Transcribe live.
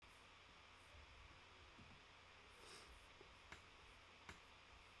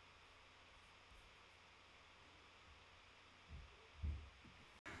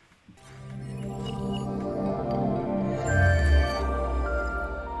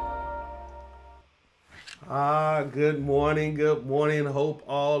Good morning. Good morning. Hope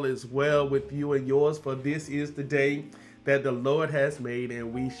all is well with you and yours, for this is the day that the Lord has made,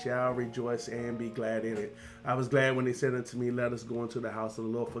 and we shall rejoice and be glad in it. I was glad when they said unto me, let us go into the house of the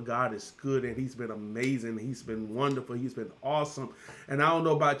Lord, for God is good and He's been amazing. He's been wonderful. He's been awesome. And I don't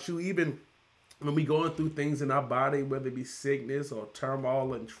know about you, even when we going through things in our body, whether it be sickness or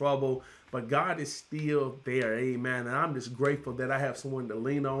turmoil and trouble, but God is still there, amen. And I'm just grateful that I have someone to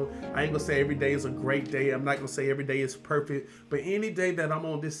lean on. I ain't gonna say every day is a great day. I'm not gonna say every day is perfect, but any day that I'm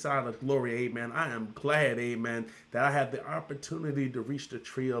on this side of glory, amen, I am glad, amen, that I have the opportunity to reach the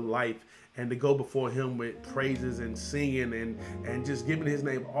tree of life and to go before Him with praises and singing and just giving His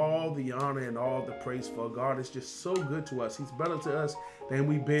name all the honor and all the praise. For God is just so good to us. He's better to us than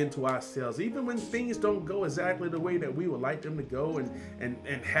we've been to ourselves. Even when things don't go exactly the way that we would like them to go and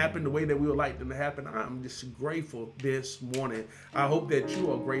happen the way that we would like them to happen, I'm just grateful this morning. I hope that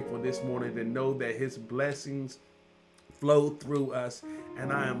you are grateful this morning to know that His blessings flow through us.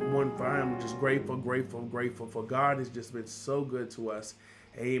 And I am just grateful, grateful, grateful, for God has just been so good to us.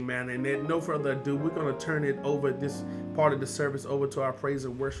 Amen. And then, no further ado, we're going to turn it over, this part of the service, over to our praise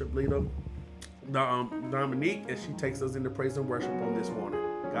and worship leader, Dominique, as she takes us into praise and worship on this morning.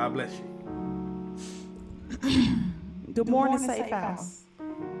 God bless you. Good morning, Safe House.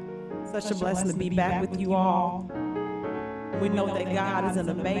 Such a blessing to be back with you all. We know that God is an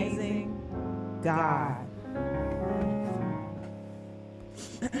amazing God.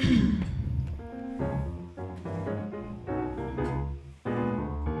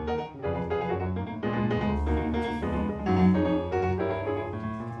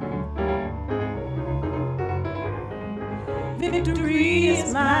 Victory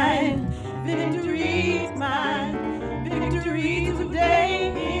is mine. Victory is mine. Victory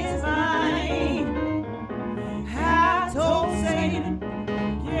today is mine. I told Satan,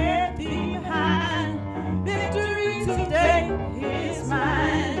 get thee behind. Victory today is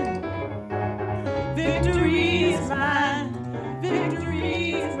mine. Victory is mine.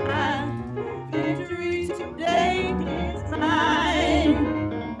 Victory is mine. Victory today is mine.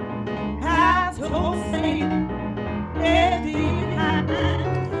 I told Satan, get thee behind.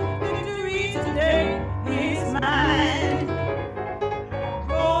 Victory today is mine.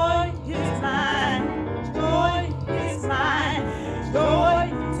 Oh,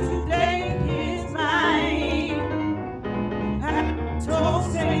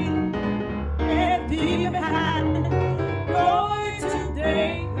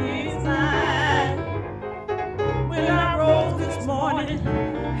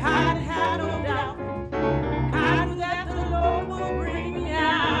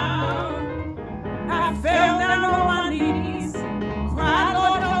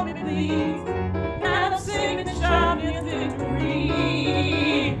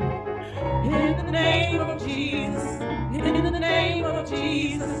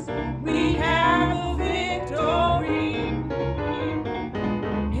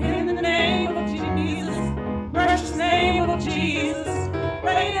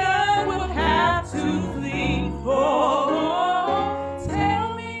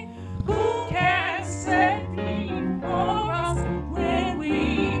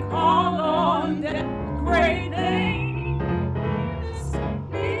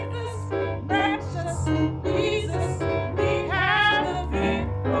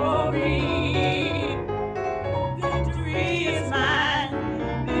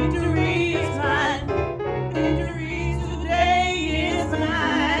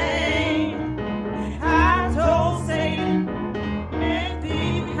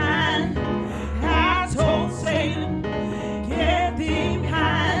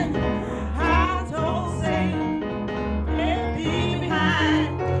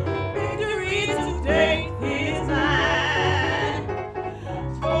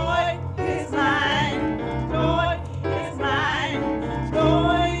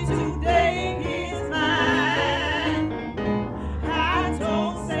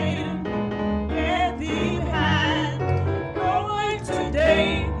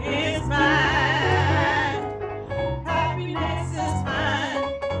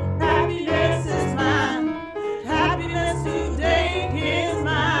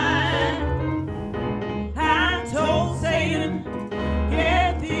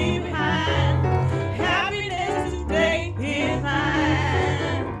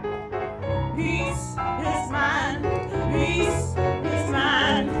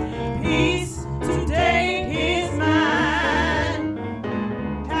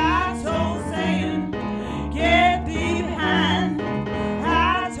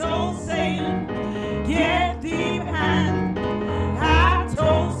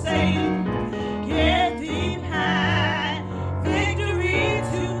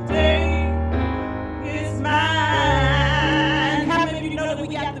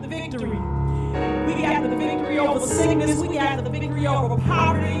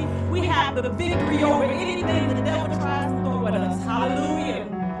 poverty. We have the victory over anything the devil tries to throw at us.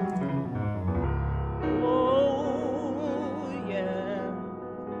 Hallelujah. Oh, yeah.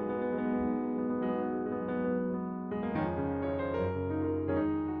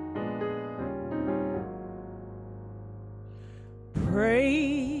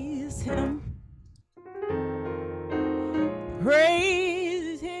 Praise him.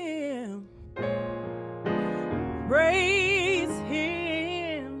 Praise him. Praise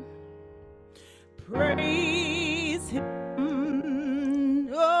him. Praise him.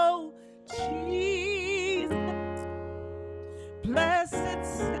 Oh, Jesus, blessed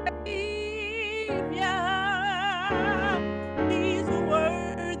Savior, he's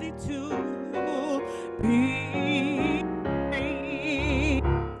worthy to be praised.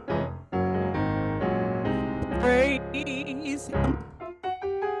 Praise him.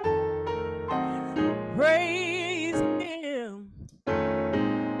 Praise him.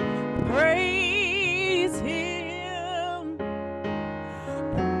 Praise him.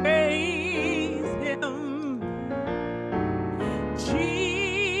 Praise him.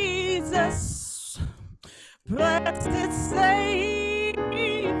 Jesus, blessed Savior,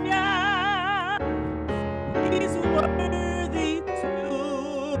 he's worthy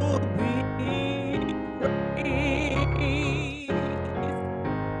to be praised.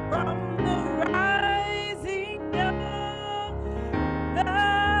 From the rising of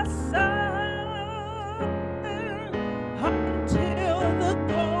the sun until the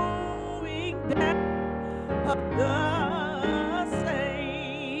going down of the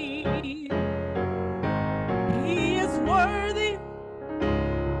same, he is worthy.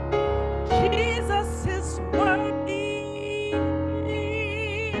 Jesus is worthy.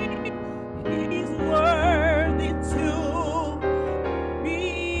 He's worthy to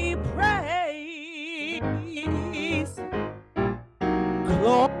be praised.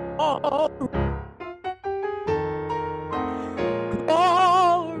 Glory,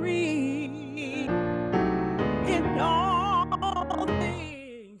 glory in all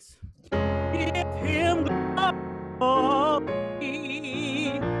things. Give him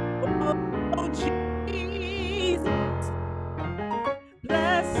glory. Oh, Jesus,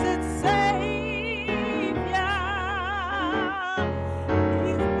 blessed Savior,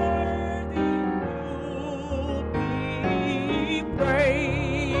 he's worthy to be praised.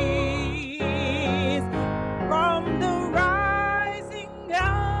 From the rising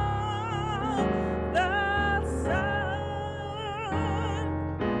of the sun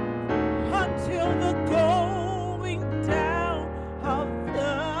until the going down of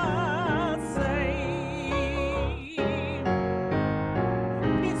the same,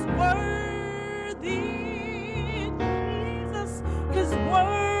 he's worthy. Jesus is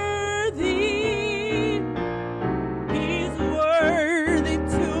worthy. He's worthy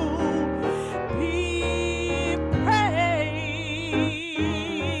to be praised.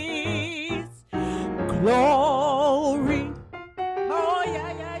 Glory. Oh,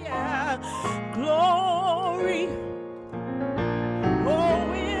 yeah, yeah, yeah. Glory.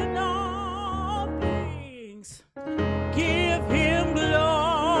 Oh, in all things, give him glory.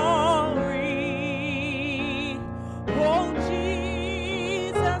 Oh,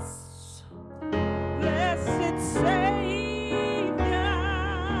 Jesus, blessed Savior,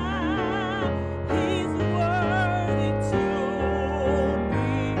 he's worthy to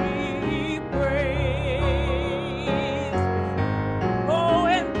be praised. Oh,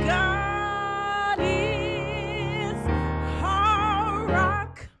 and God is our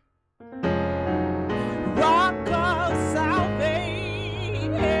rock, rock of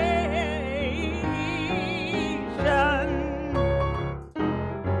salvation.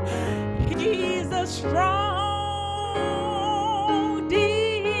 He's a strong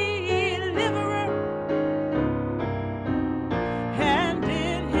deliverer, and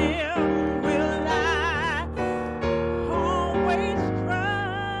in him will I always trust.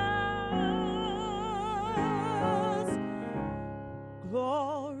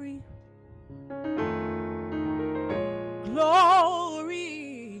 Glory,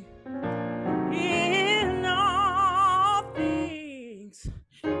 glory in all things.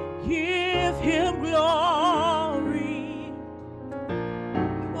 Give him glory.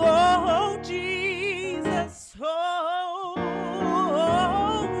 Oh, Jesus. Oh,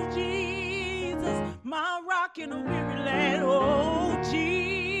 Jesus. My rock in a weary land. Oh,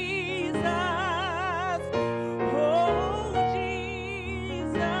 Jesus. Oh,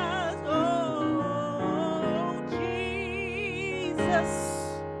 Jesus. Oh,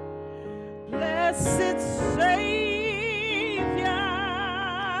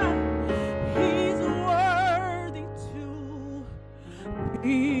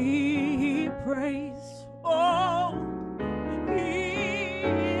 be praised. Oh, he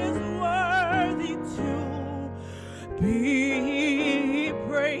is worthy to be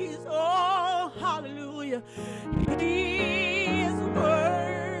praised. Oh, hallelujah. He is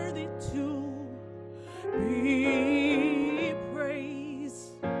worthy to be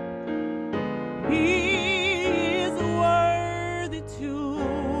praised. He is worthy to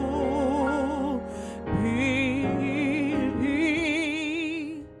be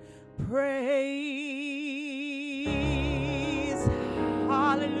praised.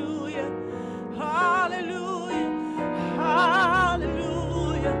 Hallelujah. Hallelujah.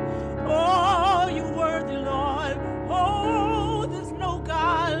 Hallelujah. Oh, you're worthy, Lord. Oh, there's no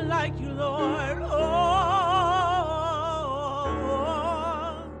God like you, Lord. Oh,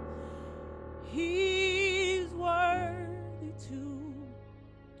 he's worthy to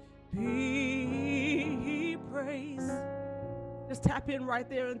be praised. Just tap in right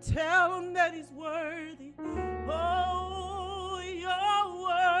there and tell him that he's worthy. Oh, you're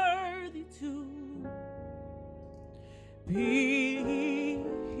worthy to be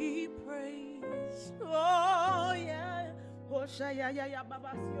praised. Oh, yeah. Oh,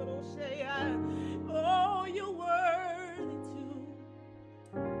 oh, you're worthy to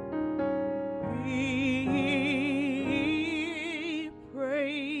be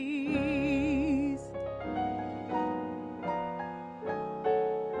praised.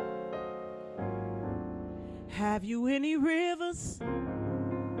 Have you any rivers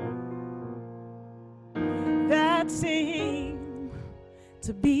that seem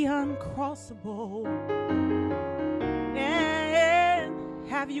to be uncrossable? And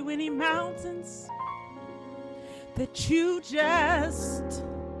have you any mountains that you just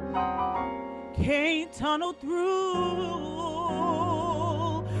can't tunnel through?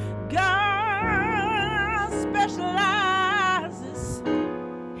 God specializes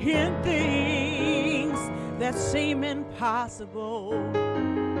in things that seem impossible,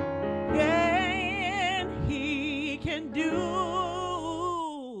 and he can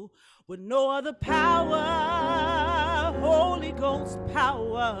do what no other power, Holy Ghost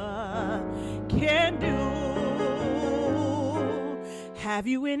power, can do. Have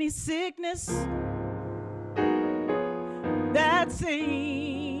you any sickness that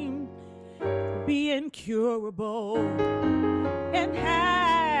seems to be incurable, and have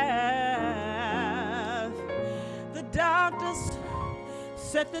the doctors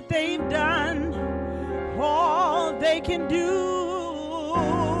said that they've done all they can do?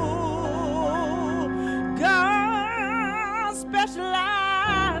 God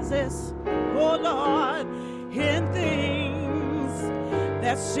specializes, oh Lord, in things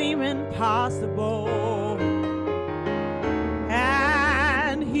that seem impossible,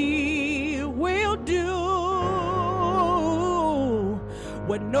 and he will do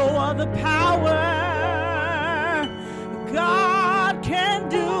what no other power God can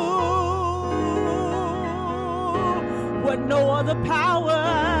do, what no other power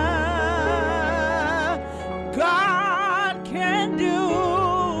God can do,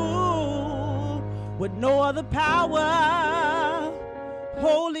 what no other power,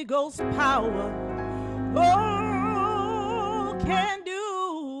 Holy Ghost power, oh, can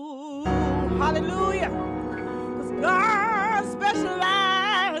do. Hallelujah. Because God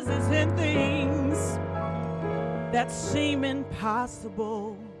specializes in things that seem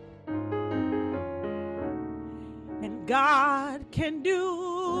impossible, and God can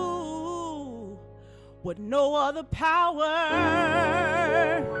do what no other power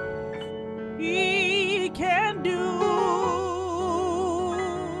he can do,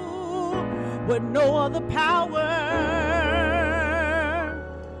 what no other power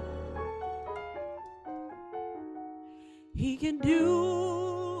he can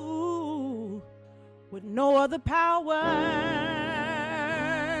do, what no other power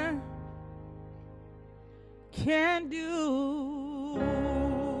can do.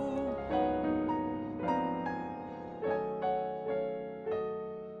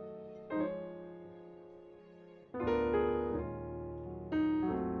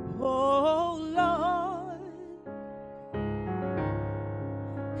 Oh Lord,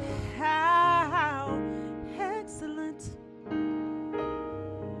 how excellent,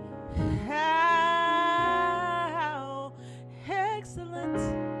 how excellent,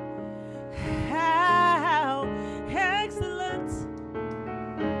 how excellent,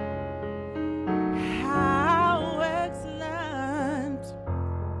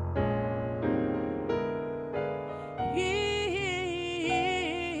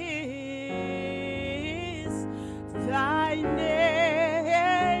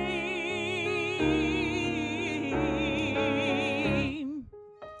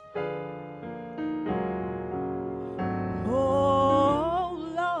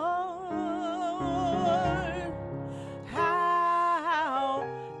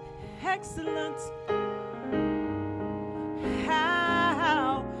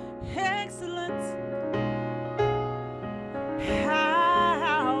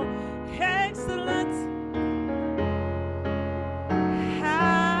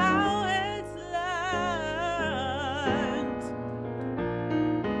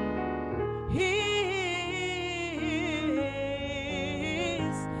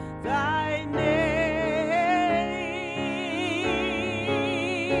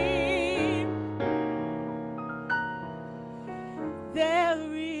 There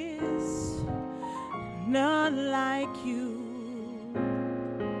is none like you.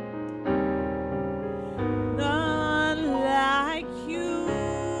 None like you.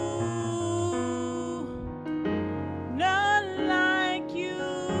 None like you.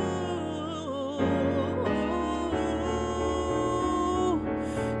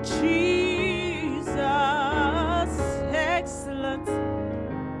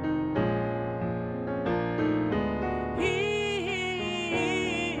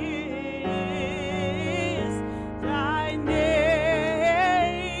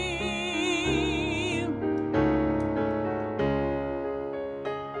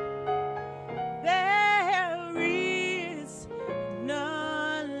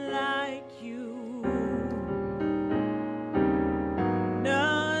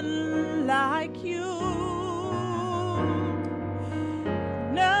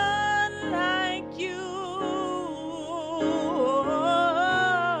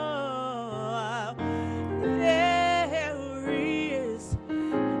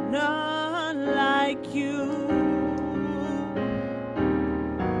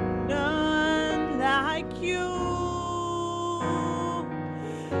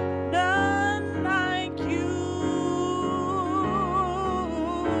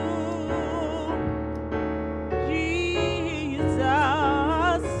 Jesus,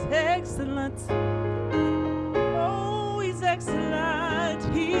 excellent. Oh, he's excellent.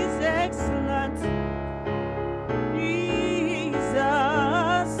 He's excellent. Jesus,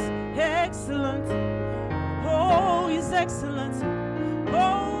 excellent. Oh, he's excellent.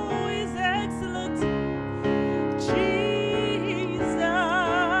 Oh, he's excellent. Jesus,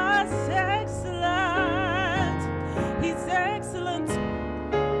 excellent. He's excellent.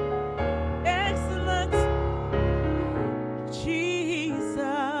 Excellent. Jesus,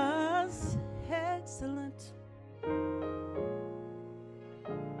 excellent.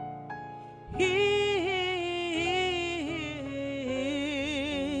 He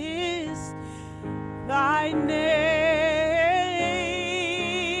is thy name.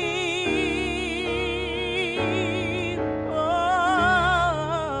 Oh,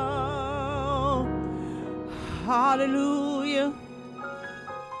 hallelujah.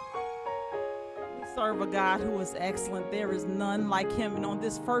 We serve a God who is excellent. There is none like him. And on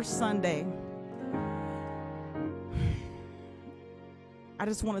this first Sunday, I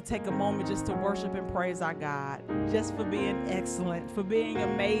just want to take a moment just to worship and praise our God, just for being excellent, for being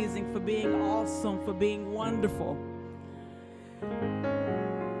amazing, for being awesome, for being wonderful.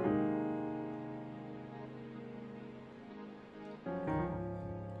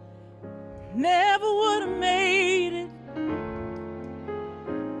 Never would have made it.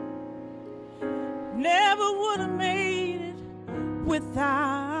 Never would have made it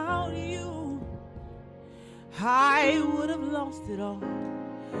without you. I would have lost it all.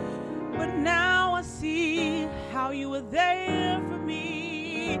 But now I see how you were there for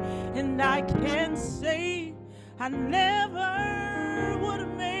me, and I can say I never would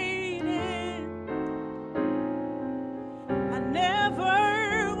have made it. I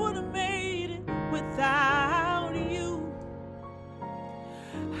never would have made it without you.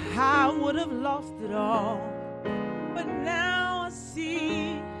 I would have lost it all. But now I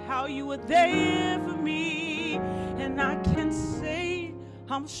see how you were there for me, and I can say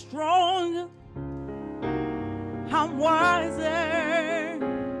I'm stronger, I'm wiser,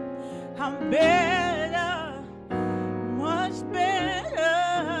 I'm better, much better.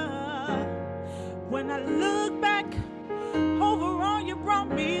 When I look back over all you brought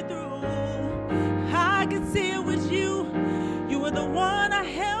me through, I can see it was you. You were the one I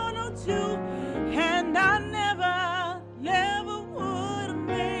held on to, and I never would have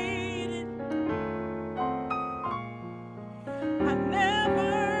made it. I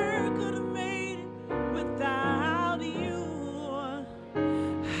never could have made it without you.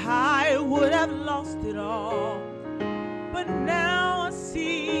 I would have lost it all. But now I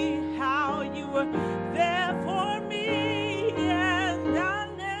see how you were there for me, and I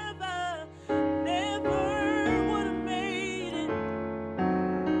never would have made it.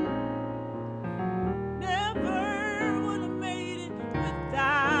 Never would have made it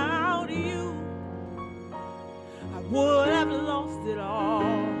without you. I would have lost it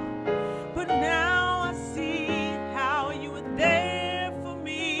all. But now I see how you were there for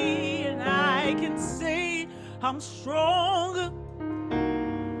me, and I can say I'm stronger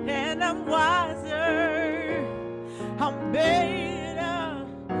and I'm wiser, I'm better,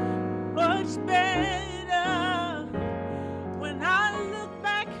 much better. When I look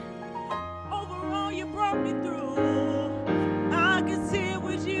back over all you brought me through, I can see it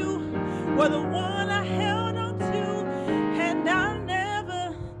was you, were the one I held on to, and I never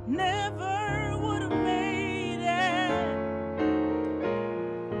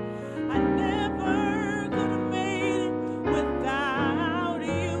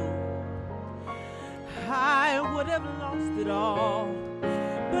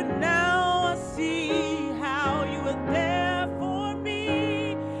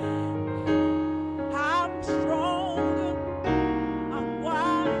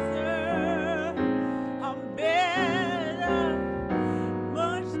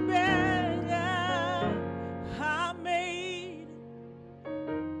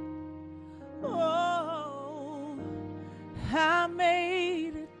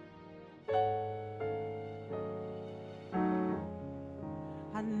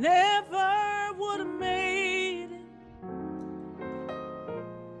never would have made it.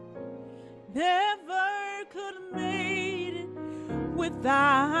 Never could have made it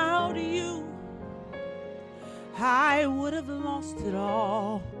without you. I would have lost it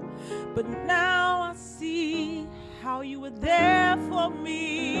all, but now I see how you were there for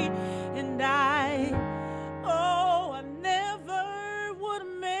me, and I never would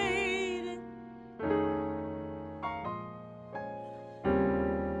have made it.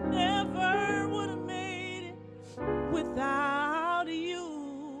 Never would have made it without you.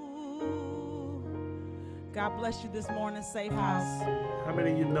 God bless you this morning, Safe House. How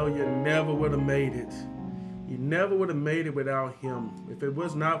many of you know you never would have made it? You never would have made it without him. If it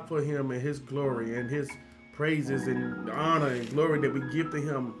was not for him and his glory and his praises and honor and glory that we give to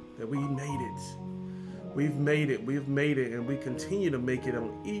him, that we made it. We've made it, and we continue to make it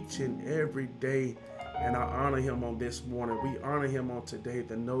on each and every day. And I honor him on this morning. We honor him on today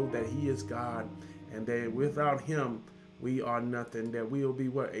to know that he is God, and that without him, we are nothing, that we will be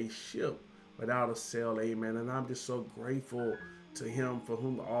what? A ship without a sail, amen. And I'm just so grateful to him, for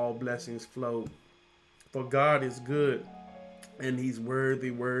whom all blessings flow. For God is good, and he's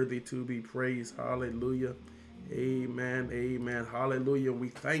worthy to be praised. Hallelujah. Amen. Amen. Hallelujah. We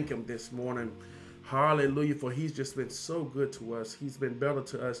thank him this morning. Hallelujah. For he's just been so good to us. He's been better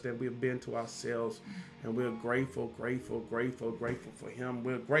to us than we've been to ourselves. And we're grateful for him.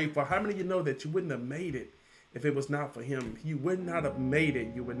 We're grateful. How many of you know that you wouldn't have made it if it was not for him? You would not have made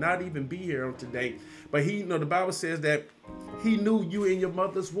it. You would not even be here on today. But he, the Bible says that he knew you in your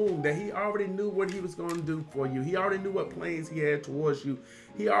mother's womb, that he already knew what he was going to do for you. He already knew what plans he had towards you.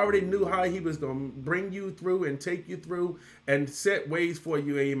 He already knew how he was going to bring you through and take you through and set ways for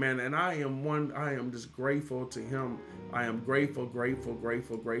you. Amen. And I am just grateful to him. I am grateful.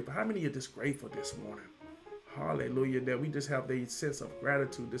 How many of you are just grateful this morning? Hallelujah. That we just have the sense of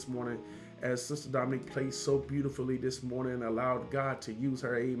gratitude this morning, as Sister Dominique played so beautifully this morning and allowed God to use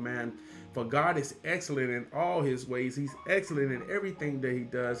her. Amen. For God is excellent in all his ways. He's excellent in everything that he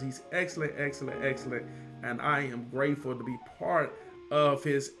does. He's excellent. And I am grateful to be part of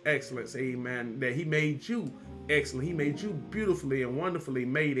his excellence. Amen. That he made you excellent. He made you beautifully and wonderfully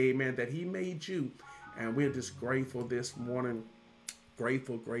made. Amen. That he made you. And we're just grateful this morning.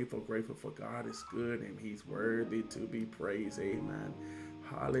 Grateful, for God is good and he's worthy to be praised. Amen.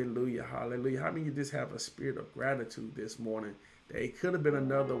 Hallelujah. How many of you just have a spirit of gratitude this morning? That it could have been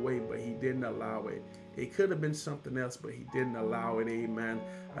another way, but he didn't allow it. It could have been something else, but he didn't allow it. Amen.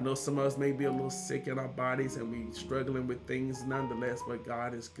 I know some of us may be a little sick in our bodies and we struggling with things nonetheless, but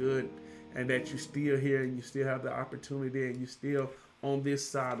God is good, and that you're still here and you still have the opportunity and you're still on this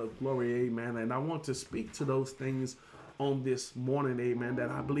side of glory. Amen. And I want to speak to those things on this morning. Amen.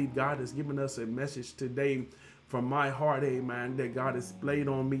 That I believe God has given us a message today from my heart. Amen. That God has laid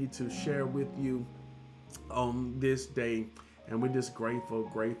on me to share with you on this day. And we're just grateful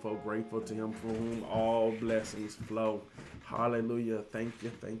to him, for whom all blessings flow. Hallelujah. Thank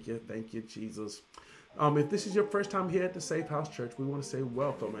you, Jesus. If this is your first time here at the Safe House Church, we want to say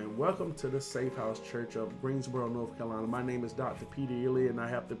welcome, and welcome to the Safe House Church of Greensboro, North Carolina. My name is Dr. Peter Ely, and I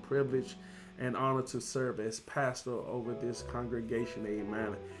have the privilege and honor to serve as pastor over this congregation.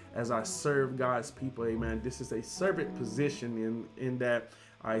 Amen. As I serve God's people. Amen. This is a servant position in that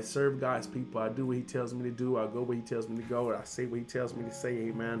I serve God's people. I do what he tells me to do. I go where he tells me to go. I say what he tells me to say.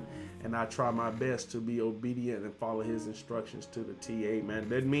 Amen. And I try my best to be obedient and follow his instructions to the T. Amen.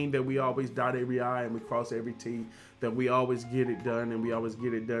 Doesn't mean that we always dot every I and we cross every T, that we always get it done and we always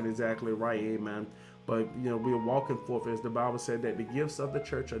get it done exactly right. Amen. But, we're walking forth, as the Bible said, that the gifts of the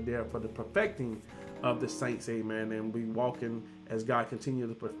church are there for the perfecting of the saints. Amen. And we walking as God continues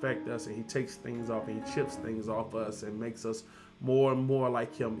to perfect us, and he takes things off and he chips things off us and makes us more and more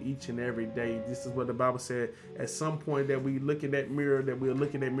like him each and every day. This is what the Bible said. At some point that we look in that mirror, we're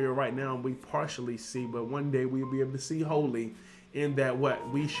looking at mirror right now and we partially see, but one day we'll be able to see wholly, in that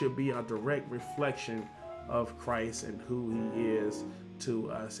we should be a direct reflection of Christ and who he is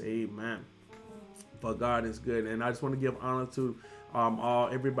to us. Amen. For God is good. And I just want to give honor to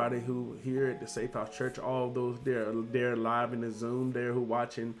everybody who here at the Safe House Church, all those there live in the Zoom there who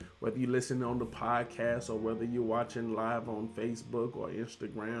watching, whether you listen on the podcast or whether you're watching live on Facebook or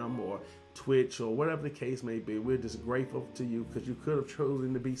Instagram or Twitch or whatever the case may be. We're just grateful to you, because you could have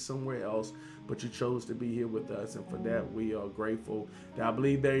chosen to be somewhere else, but you chose to be here with us, and for that we are grateful. Now, I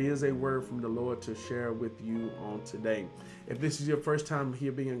believe there is a word from the Lord to share with you on today. If this is your first time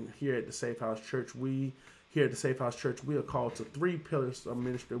being here at the Safe House Church, here at the Safe House Church, we are called to 3 pillars of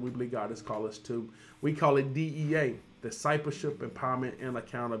ministry we believe God has called us to. We call it DEA. discipleship, empowerment, and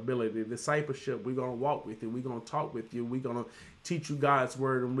accountability. Discipleship, we're going to walk with you. We're going to talk with you. We're going to teach you God's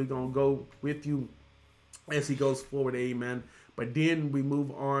word, and we're going to go with you as he goes forward. Amen. But then we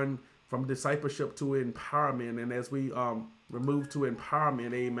move on from discipleship to empowerment. And as we move to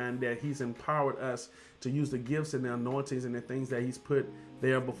empowerment, amen, that he's empowered us to use the gifts and the anointings and the things that he's put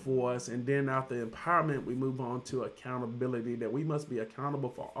there before us. And then after empowerment, we move on to accountability, that we must be accountable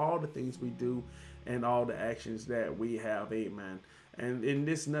for all the things we do and all the actions that we have. Amen. And in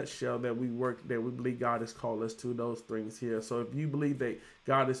this nutshell, that we believe God has called us to those things here. So if you believe that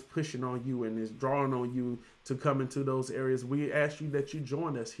God is pushing on you and is drawing on you to come into those areas, we ask you that you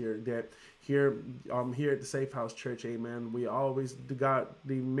join us here. That here at the Safe House Church, amen.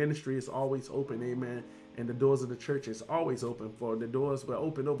 The ministry is always open, amen. And the doors of the church is always open. For the doors were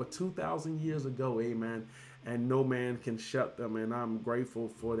opened over 2,000 years ago, amen. And no man can shut them. And I'm grateful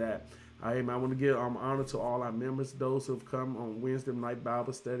for that. Amen. I want to give honor to all our members, those who have come on Wednesday night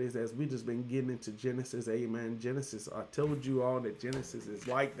Bible studies, as we just been getting into Genesis. Amen. Genesis, I told you all that Genesis is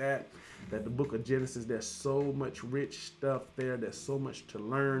like that the book of Genesis, there's so much rich stuff there. There's so much to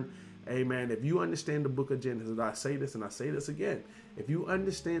learn. Amen. If you understand the book of Genesis, I say this and I say this again. If you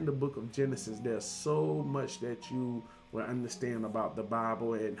understand the book of Genesis, there's so much that you will understand about the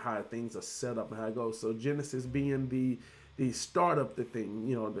Bible and how things are set up and how it goes. So Genesis being the start of the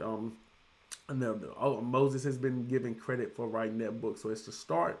thing, Moses has been given credit for writing that book. So it's the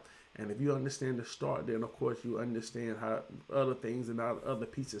start. And if you understand the start, then of course you understand how other things and how other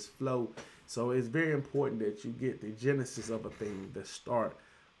pieces flow. So it's very important that you get the genesis of a thing, the start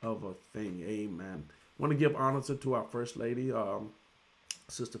of a thing. Amen. I want to give honor to our First Lady,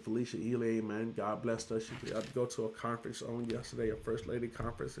 Sister Felicia Ely. Amen. God blessed her. She had to go to a conference on yesterday, a First Lady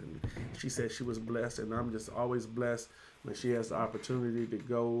conference, and she said she was blessed. And I'm just always blessed when she has the opportunity to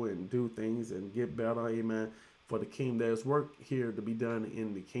go and do things and get better. Amen. For the kingdom, there's work here to be done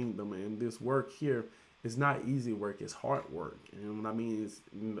in the kingdom, and this work here is not easy work. It's hard work. And what I mean is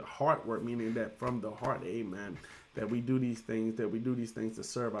hard work, meaning that from the heart, amen, that we do these things, to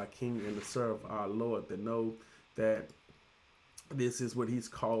serve our King and to serve our Lord, to know that this is what he's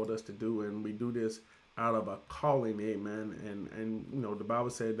called us to do, and we do this out of a calling, amen. And the Bible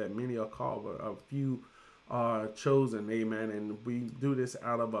said that many are called, but a few are chosen, amen. And we do this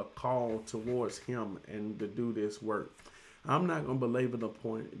out of a call towards him and to do this work. I'm not going to belabor the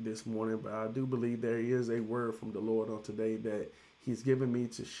point this morning, but I do believe there is a word from the Lord on today that he's given me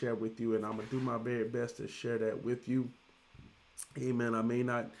to share with you, and I'm going to do my very best to share that with you. Amen. I may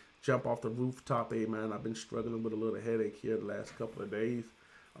not jump off the rooftop, amen. I've been struggling with a little headache here the last couple of days.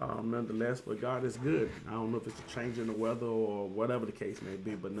 Nonetheless, but God is good. I don't know if it's a change in the weather or whatever the case may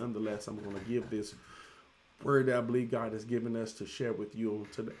be, but nonetheless, I'm going to give this word that I believe God has given us to share with you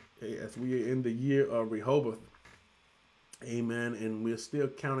today as we are in the year of Rehoboth. Amen. And we're still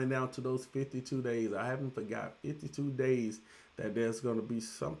counting down to those 52 days. I haven't forgot 52 days that there's going to be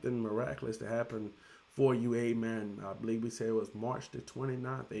something miraculous to happen for you. Amen. I believe we said it was March the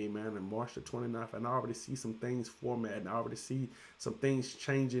 29th. Amen. And March the 29th. And I already see some things formatting. I already see some things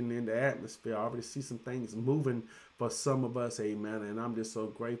changing in the atmosphere. I already see some things moving for some of us. Amen. And I'm just so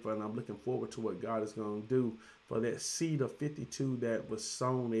grateful, and I'm looking forward to what God is going to do for that seed of 52 that was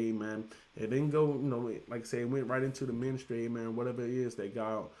sown. Amen. It didn't go, like I say, it went right into the ministry. Amen. Whatever it is that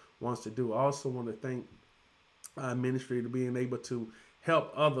God wants to do. I also want to thank our ministry to being able to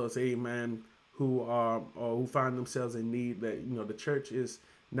help others. Amen. Who find themselves in need. That the church is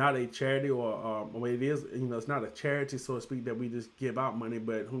not a charity, or it is, it's not a charity, so to speak, that we just give out money,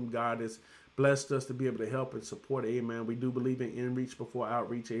 but whom God has blessed us to be able to help and support. Amen. We do believe in reach before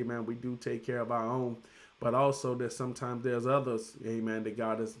outreach. Amen. We do take care of our own, but also that sometimes there's others, amen, that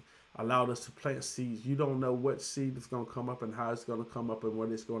God has allowed us to plant seeds. You don't know what seed is going to come up and how it's going to come up and what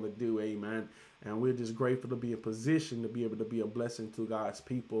it's going to do. Amen. And we're just grateful to be in position to be able to be a blessing to God's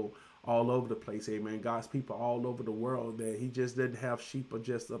people all over the place. Amen. God's people all over the world, that he just didn't have sheep or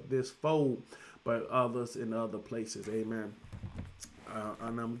just of this fold, but others in other places. Amen.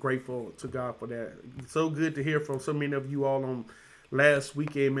 And I'm grateful to God for that. So good to hear from so many of you all on last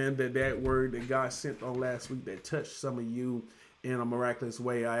week. Amen. That word that God sent on last week that touched some of you in a miraculous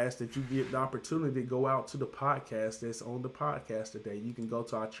way. I ask that you get the opportunity to go out to the podcast that's on the podcast today. You can go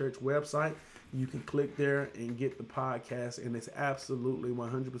to our church website. You can click there and get the podcast, and it's absolutely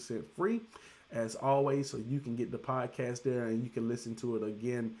 100% free as always. So you can get the podcast there and you can listen to it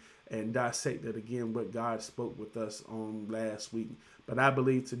again and dissect it again, what God spoke with us on last week. But I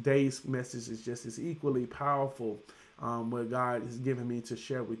believe today's message is just as equally powerful, what God has given me to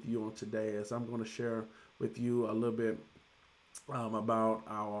share with you on today, as I'm going to share with you a little bit about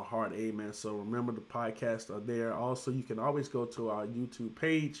our heart. Amen. So remember, the podcasts are there. Also, you can always go to our YouTube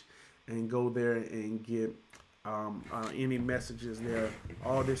page and go there and get any messages there.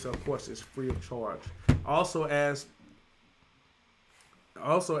 All this, of course, is free of charge. Also, as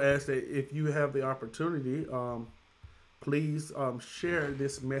that if you have the opportunity, please share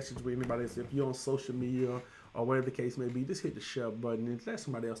this message with anybody else. If you're on social media or whatever the case may be, just hit the share button and let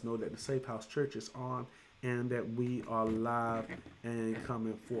somebody else know that the Safe House Church is on and that we are live and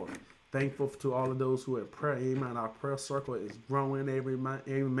coming forth. Thankful to all of those who are in prayer. Amen. Our prayer circle is growing every month.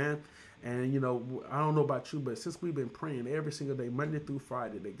 Amen. And, I don't know about you, but since we've been praying every single day, Monday through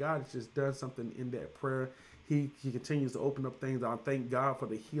Friday, that God has just done something in that prayer. He continues to open up things. I thank God for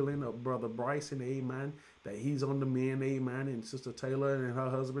the healing of Brother Bryson, amen, that he's on the men, amen, and Sister Taylor and her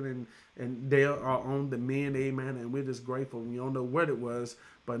husband and they are on the men, amen, and we're just grateful. We don't know what it was,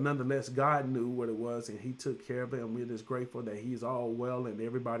 but nonetheless, God knew what it was, and he took care of it, and we're just grateful that he's all well, and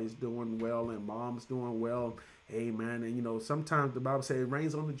everybody's doing well, and mom's doing well, amen. And, sometimes the Bible says it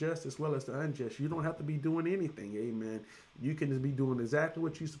rains on the just as well as the unjust. You don't have to be doing anything, amen. You can just be doing exactly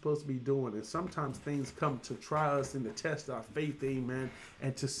what you're supposed to be doing. And sometimes things come to try us and to test our faith, amen,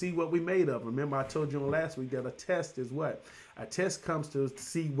 and to see what we made of. Remember, I told you on last week that a test is what? A test comes to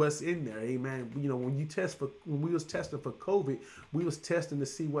see what's in there, amen. When we was testing for COVID, we was testing to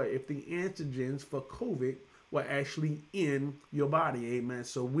see what if the antigens for COVID were actually in your body, amen.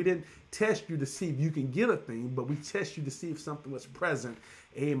 So we didn't test you to see if you can get a thing, but we test you to see if something was present,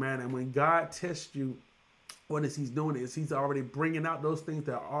 amen. And when God tests you, what is he's doing is he's already bringing out those things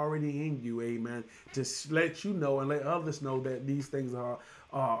that are already in you, amen, to let you know and let others know that these things are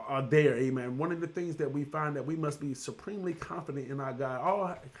there, amen. One of the things that we find that we must be supremely confident in our God.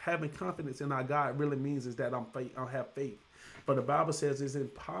 All having confidence in our God really means is that I have faith. But the Bible says it's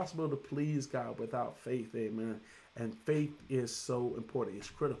impossible to please God without faith, amen. And faith is so important. It's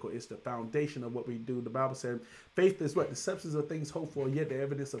critical. It's the foundation of what we do. The Bible says faith is what? The substance of things hoped for, yet the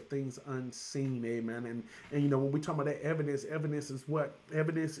evidence of things unseen, amen. And when we talk about that evidence is what?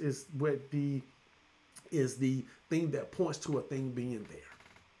 Evidence is what is the thing that points to a thing being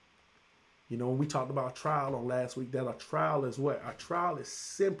there. When we talked about trial on last week, that a trial is what? A trial is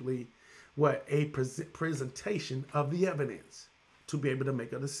simply what? A presentation of the evidence to be able to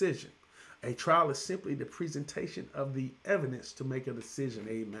make a decision. A trial is simply the presentation of the evidence to make a decision,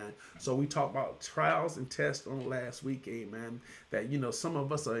 amen. So we talked about trials and tests on last week, amen, that, some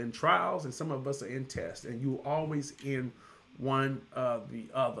of us are in trials and some of us are in tests, and you're always in one of the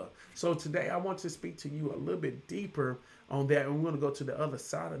other. So today I want to speak to you a little bit deeper on that, and we're going to go to the other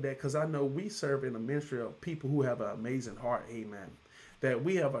side of that, because I know we serve in a ministry of people who have an amazing heart, amen, that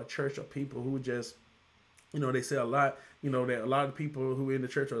we have a church of people who just, they say a lot, that a lot of people who are in the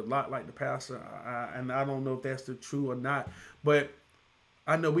church are a lot like the pastor. And I don't know if that's the true or not, but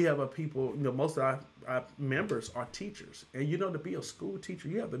I know we have a people, most of our members are teachers. And, to be a school teacher,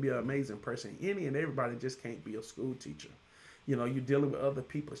 you have to be an amazing person. Any and everybody just can't be a school teacher. You're dealing with other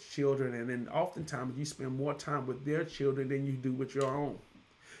people's children. And then oftentimes you spend more time with their children than you do with your own.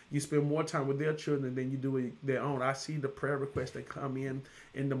 You spend more time with their children than you do with their own. I see the prayer requests that come in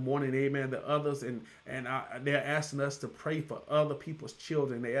the morning, amen, the others, and they're asking us to pray for other people's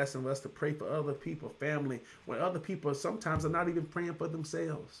children. They're asking us to pray for other people's family, when other people sometimes are not even praying for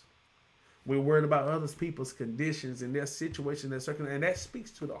themselves. We're worried about other people's conditions and their situation, their circumstance, and that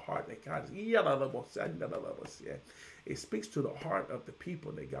speaks to the heart that God is. It speaks to the heart of the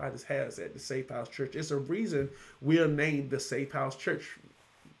people that God has at the Safe House Church. It's a reason we are named the Safe House Church.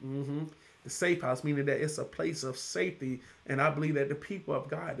 The safe house, meaning that it's a place of safety. And I believe that the people of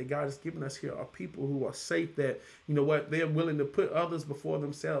God that God has given us here are people who are safe, that, they're willing to put others before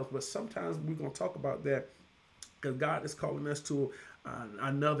themselves. But sometimes we're going to talk about that because God is calling us to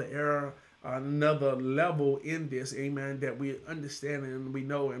another era, another level in this, amen, that we understand and we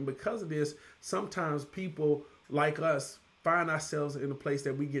know. And because of this, sometimes people like us find ourselves in a place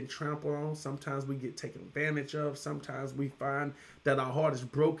that we get trampled on. Sometimes we get taken advantage of. Sometimes we find that our heart is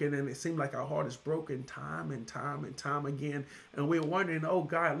broken, and it seems like our heart is broken time and time and time again. And we're wondering, oh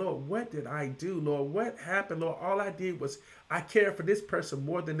God, Lord, what did I do? Lord, what happened? Lord, all I did was I cared for this person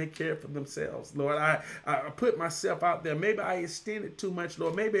more than they cared for themselves. Lord, I put myself out there. Maybe I extended too much,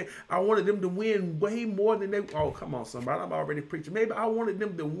 Lord. Maybe I wanted them to win way more than they. Oh, come on, somebody. I'm already preaching. Maybe I wanted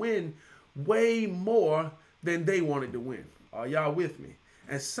them to win way more than they wanted to win. Are y'all with me?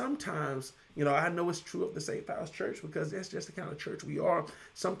 And sometimes, I know it's true of the Safe House Church because that's just the kind of church we are.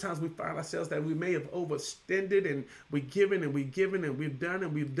 Sometimes we find ourselves that we may have overextended and we've given and we've given and we've done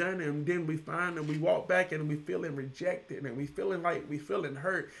and we've done, and then we find and we walk back and we feeling rejected and we feeling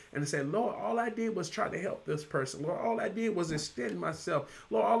hurt, and say, Lord, all I did was try to help this person. Lord, all I did was extend myself.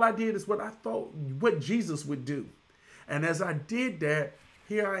 Lord, all I did is what I thought what Jesus would do. And as I did that,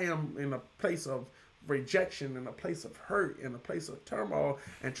 here I am in a place of rejection, in a place of hurt, in a place of turmoil,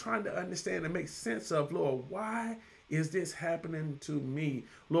 and trying to understand and make sense of, Lord, why is this happening to me?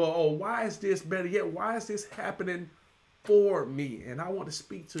 Lord, oh, why is this better yet? Why is this happening for me? And I want to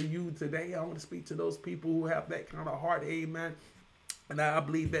speak to you today. I want to speak to those people who have that kind of heart. Amen. And I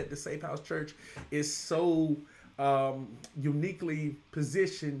believe that the Safe House Church is so uniquely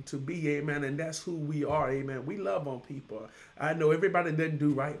positioned to be, amen, and that's who we are, amen. We love on people. I know everybody doesn't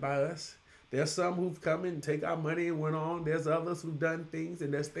do right by us. There's some who've come in and take our money and went on. There's others who've done things,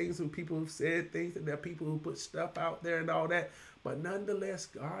 and there's things who people who've said things, and there are people who put stuff out there and all that. But nonetheless,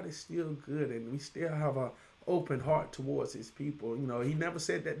 God is still good, and we still have a open heart towards his people. He never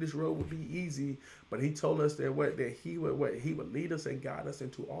said that this road would be easy, but he told us that he would lead us and guide us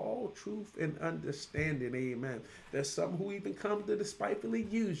into all truth and understanding. Amen. There's some who even come to despitefully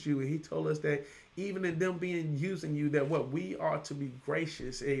use you, and he told us that even in them using you, that we are to be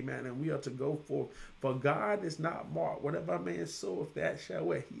gracious, amen, and we are to go forth. For God is not marked. Whatever a man soweth, that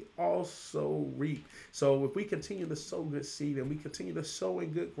shall he also reap. So if we continue to sow good seed and we continue to sow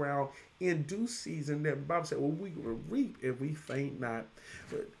in good ground in due season, that Bible said, we will reap if we faint not.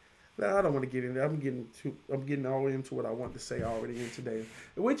 But I don't want to get into that. I'm getting all into what I want to say already in today.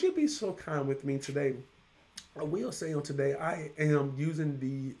 Would you be so kind with me today? I will say on today, I am using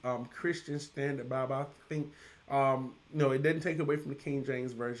the Christian Standard Bible. I think, it doesn't take away from the King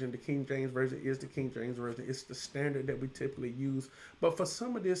James Version. The King James Version is the King James Version. It's the standard that we typically use. But for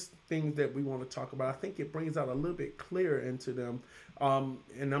some of these things that we want to talk about, I think it brings out a little bit clearer into them.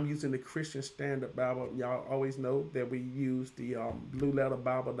 And I'm using the Christian Standard Bible. Y'all always know that we use the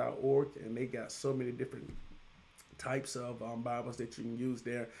blueletterbible.org, and they got so many different types of Bibles that you can use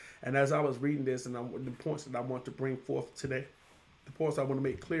there. And as I was reading this, and the points that I want to bring forth today, the points I want to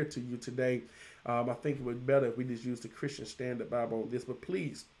make clear to you today, I think it would be better if we just use the Christian Standard Bible on this. But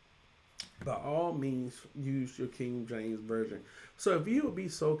please, by all means, use your King James Version. So if you would be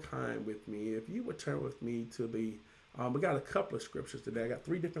so kind with me, if you would turn with me to the, we got a couple of scriptures today. I got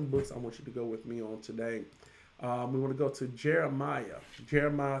 3 different books I want you to go with me on today. We want to go to Jeremiah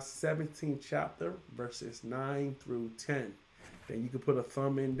 17th chapter, verses 9 through 10. Then you can put a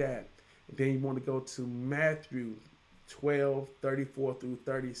thumb in that. And then you want to go to Matthew 12, 34 through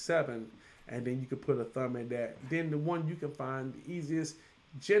 37. And then you can put a thumb in that. Then the one you can find the easiest,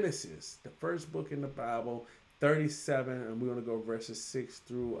 Genesis, the first book in the Bible, 37, and we're going to go verses 6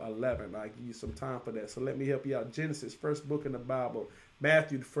 through 11. I'll give you some time for that. So let me help you out. Genesis, first book in the Bible.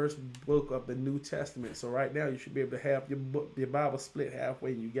 Matthew, the first book of the New Testament. So right now you should be able to have your Bible split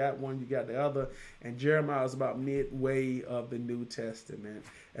halfway. You got one, you got the other. And Jeremiah is about midway of the New Testament.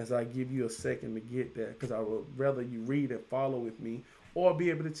 As I give you a second to get that, because I would rather you read and follow with me, or be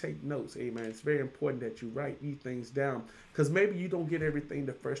able to take notes. Amen. It's very important that you write these things down, because maybe you don't get everything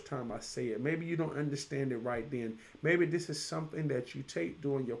the first time I say it. Maybe you don't understand it right then. Maybe this is something that you take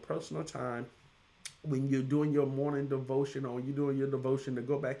during your personal time when you're doing your morning devotion, or you're doing your devotion, to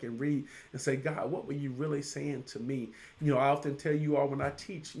go back and read and say, God, what were you really saying to me? I often tell you all when I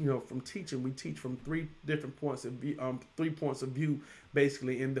teach, from teaching, we teach from 3 different points of view, 3 points of view,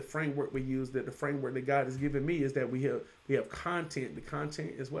 basically. In the framework we use, that the framework that God has given me is that we have content. The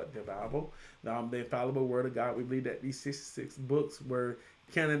content is what? The Bible, the infallible Word of God. We believe that these 66 books were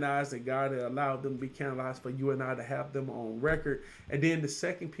canonized, and God allowed them to be canonized for you and I to have them on record. And then the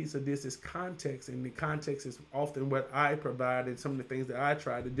second piece of this is context, and the context is often what I provide, and some of the things that I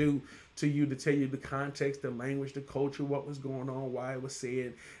try to do to you, to tell you the context, the language, the culture, what was going on, why it was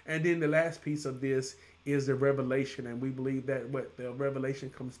said. And then the last piece of this is the revelation, and we believe that what the revelation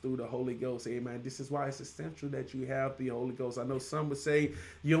comes through the Holy Ghost. Amen. This is why it's essential that you have the Holy Ghost. I know some would say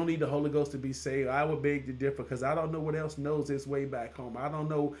you don't need the Holy Ghost to be saved. I would beg to differ, because I don't know what else knows its way back home. I don't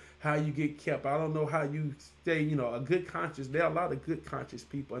know how you get kept. I don't know how you stay, a good conscience. There are a lot of good conscious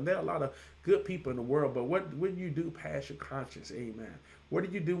people, and there are a lot of good people in the world, but what do you do past your conscience? Amen. What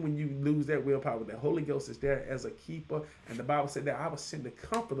do you do when you lose that willpower? The Holy Ghost is there as a keeper, and the Bible said that I would send the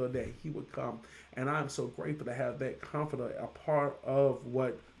comforter, that he would come. And I'm so grateful to have that comforter a part of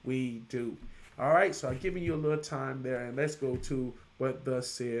what we do. All right, so I've given you a little time there, and let's go to what thus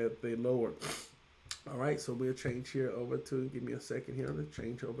said the Lord. All right, so we'll change here over to, give me a second here to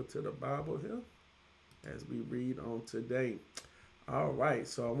change over to the Bible here as we read on today. All right,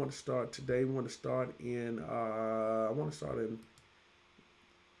 so I want to start today. We want to start in. I want to start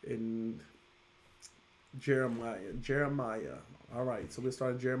in Jeremiah. Jeremiah. All right, so we're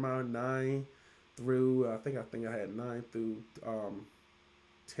starting Jeremiah 9 through. I think I had 9 through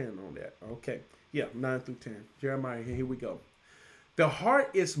 10 on that. Okay, yeah, 9 through 10. Jeremiah. Here we go. The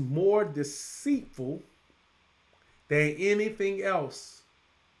heart is more deceitful than anything else,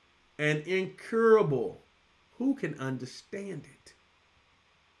 and incurable. Who can understand it?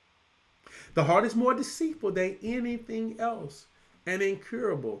 The heart is more deceitful than anything else and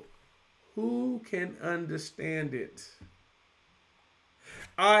incurable. Who can understand it?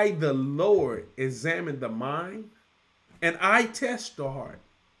 I, the Lord, examine the mind, and I test the heart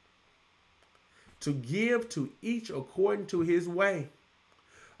to give to each according to his way,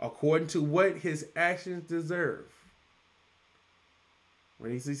 according to what his actions deserve.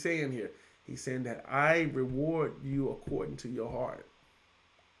 What is he saying here? He's saying that I reward you according to your heart.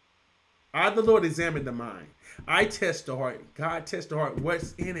 I, the Lord, examine the mind. I test the heart. God tests the heart.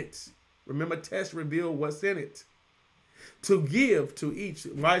 What's in it? Remember, test, reveal what's in it. To give to each.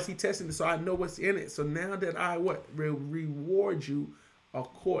 Why is he testing it? So I know what's in it. So now that I what? Will reward you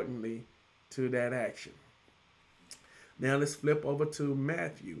accordingly to that action. Now let's flip over to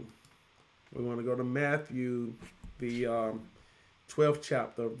Matthew. We're going to go to Matthew, the 12th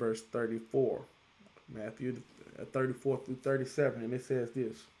chapter, verse 34. Matthew 34 through 37. And it says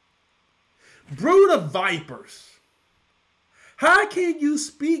this. Brood of vipers, how can you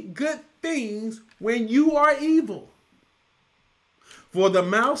speak good things when you are evil? For the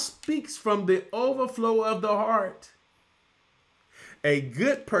mouth speaks from the overflow of the heart. A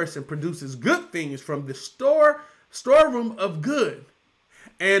good person produces good things from the storeroom of good,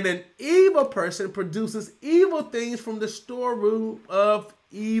 and an evil person produces evil things from the storeroom of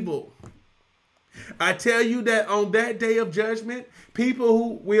evil. I tell you that on that day of judgment, people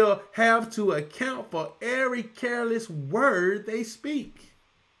who will have to account for every careless word they speak.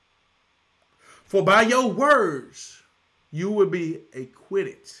 For by your words, you will be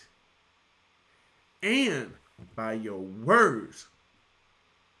acquitted. And by your words,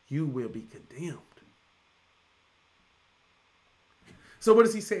 you will be condemned. So what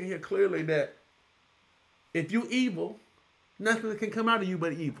is he saying here? Clearly that if you're evil, nothing can come out of you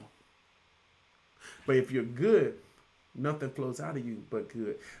but evil. But if you're good, nothing flows out of you but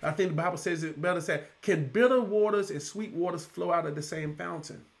good. I think the Bible says it better said, can bitter waters and sweet waters flow out of the same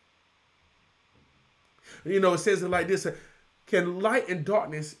fountain? You know, it says it like this, can light and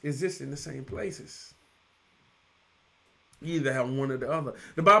darkness exist in the same places? You either have one or the other.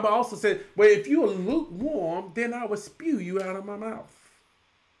 The Bible also said, well, if you are lukewarm, then I will spew you out of my mouth.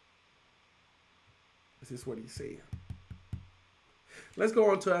 This is what he's saying. Let's go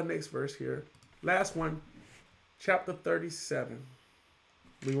on to our next verse here. Last one, chapter 37.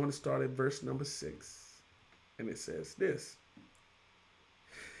 We want to start at verse number 6. And it says this.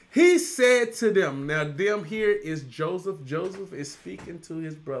 He said to them, now them here is Joseph. Joseph is speaking to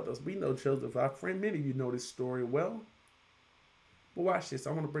his brothers. We know Joseph, our friend. Many of you know this story well. But watch this.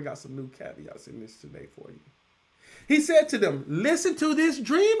 I want to bring out some new caveats in this today for you. He said to them, listen to this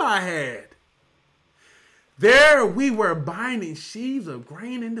dream I had. There we were binding sheaves of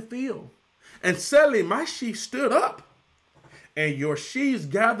grain in the field. And suddenly my sheaf stood up, and your sheaves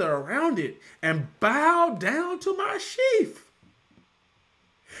gathered around it and bowed down to my sheaf.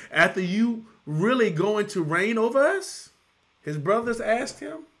 After you really going to reign over us? His brothers asked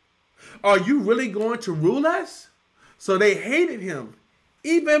him. Are you really going to rule us? So they hated him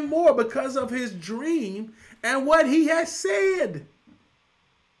even more because of his dream and what he had said.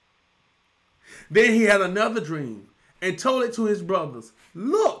 Then he had another dream and told it to his brothers.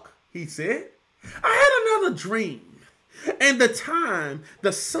 Look, he said, I had another dream. And the time,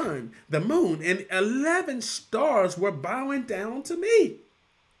 the sun, the moon, and 11 stars were bowing down to me.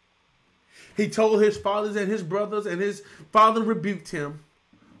 He told his fathers and his brothers, and his father rebuked him.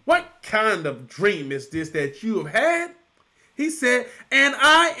 What kind of dream is this that you have had? He said, and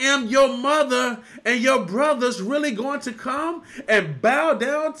I am your mother and your brothers really going to come and bow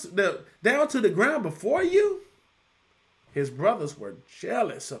down to the ground before you? His brothers were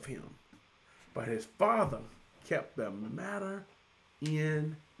jealous of him, but his father kept the matter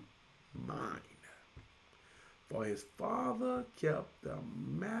in mind. For his father kept the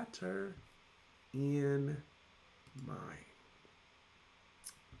matter in mind.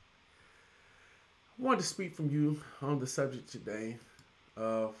 I want to speak from you on the subject today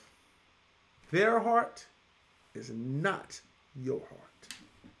of their heart is not your heart.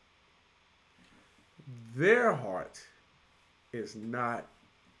 Their heart is not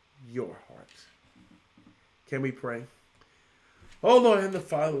your heart. Can we pray? Oh, Lord and the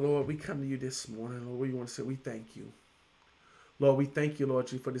Father, Lord, we come to you this morning. Lord, we want to say we thank you. Lord, we thank you, Lord,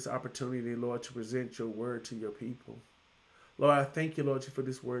 for this opportunity, Lord, to present your word to your people. Lord, I thank you, Lord, for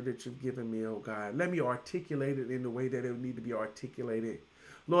this word that you've given me, oh God. Let me articulate it in the way that it would need to be articulated.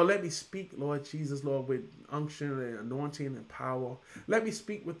 Lord, let me speak, Lord Jesus, Lord, with unction and anointing and power. Let me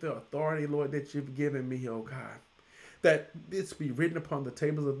speak with the authority, Lord, that you've given me, oh God. That this be written upon the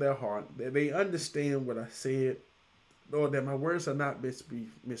tables of their heart, that they understand what I said, Lord, that my words are not be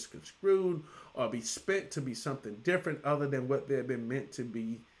misconstrued or be spent to be something different other than what they've been meant to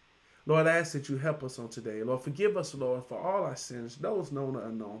be. Lord, I ask that you help us on today. Lord, forgive us, Lord, for all our sins, those known or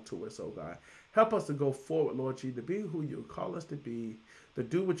unknown to us, oh God. Help us to go forward, Lord Jesus, to be who you would call us to be, to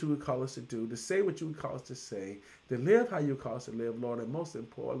do what you would call us to do, to say what you would call us to say, to live how you call us to live, Lord, and most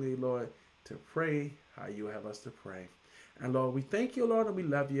importantly, Lord, to pray how you have us to pray. And Lord, we thank you, Lord, and we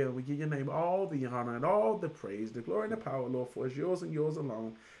love you, and we give your name all the honor and all the praise, the glory and the power, Lord, for it's yours and yours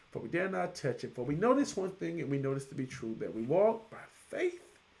alone. For we dare not touch it. For we know this one thing, and we know this to be true, that we walk by faith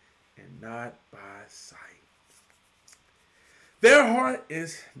and not by sight. Their heart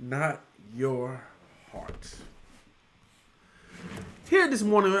is not your heart. Here this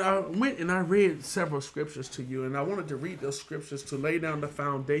morning, I went and I read several scriptures to you, and I wanted to read those scriptures to lay down the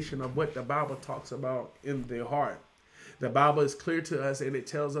foundation of what the Bible talks about in their heart. The Bible is clear to us, and it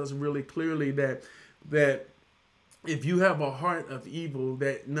tells us really clearly that if you have a heart of evil,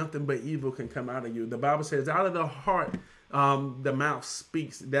 that nothing but evil can come out of you. The Bible says, out of the heart, the mouth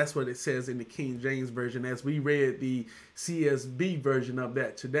speaks. That's what it says in the King James Version, as we read the CSB version of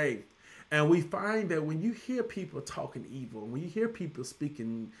that today. And we find that when you hear people talking evil, when you hear people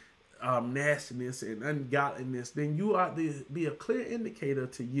speaking nastiness and ungodliness, then you ought to be a clear indicator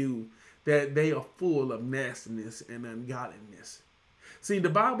to you that they are full of nastiness and ungodliness. See, the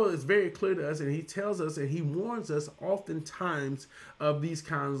Bible is very clear to us, and he tells us and he warns us oftentimes of these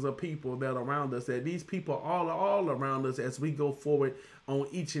kinds of people that are around us, that these people are all around us as we go forward on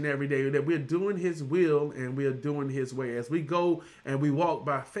each and every day, that we're doing his will and we're doing his way. As we go and we walk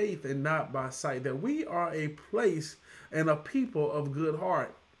by faith and not by sight, that we are a place and a people of good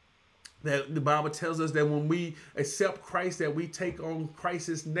heart. That the Bible tells us that when we accept Christ, that we take on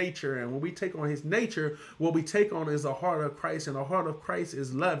Christ's nature. And when we take on his nature, what we take on is a heart of Christ. And the heart of Christ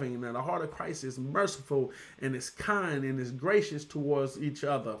is loving. And the heart of Christ is merciful and is kind and is gracious towards each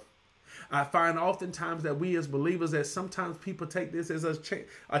other. I find oftentimes that we as believers, that sometimes people take this as a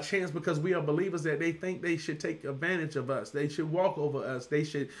chance because we are believers, that they think they should take advantage of us. They should walk over us. They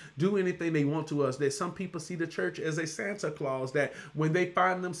should do anything they want to us. That some people see the church as a Santa Claus, that when they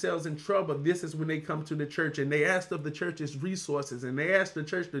find themselves in trouble, this is when they come to the church and they ask of the church's resources and they ask the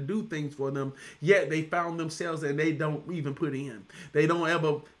church to do things for them, yet they found themselves and they don't even put in. They don't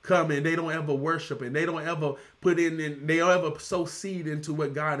ever come and they don't ever worship and they don't ever put in and they don't ever sow seed into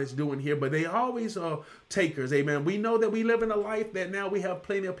what God is doing here, but they always are takers. Amen. We know that we live in a life that now we have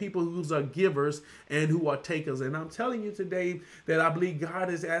plenty of people who are givers and who are takers. And I'm telling you today that I believe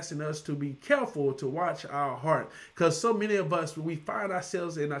God is asking us to be careful to watch our heart, because so many of us, we find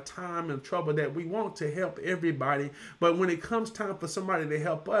ourselves in a time and trouble that we want to help everybody, but when it comes time for somebody to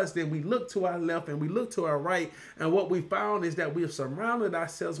help us, then we look to our left and we look to our right, and what we found is that we have surrounded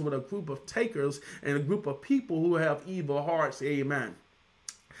ourselves with a group of takers and a group of people who have evil hearts. Amen.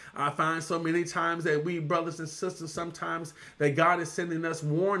 I find so many times that we brothers and sisters, sometimes that God is sending us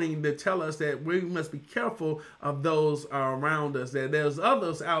warning to tell us that we must be careful of those around us, that there's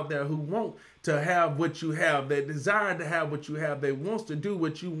others out there who want to have what you have, that desire to have what you have, that wants to do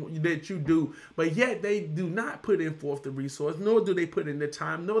what you do, but yet they do not put in forth the resource, nor do they put in the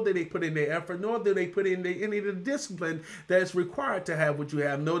time, nor do they put in the effort, nor do they put in any of the discipline that's required to have what you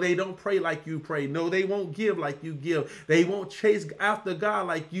have. No, they don't pray like you pray. No, they won't give like you give. They won't chase after God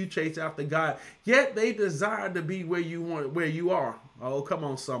like you chase after God. Yet they desire to be where you are. Oh, come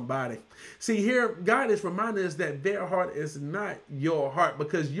on, somebody. See, here, God is reminding us that their heart is not your heart,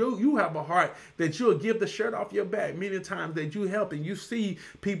 because you have a heart that you'll give the shirt off your back many times, that you help, and you see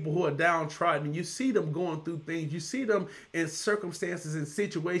people who are downtrodden, and you see them going through things. You see them in circumstances and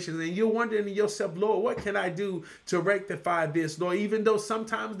situations, and you're wondering to yourself, Lord, what can I do to rectify this? Lord, even though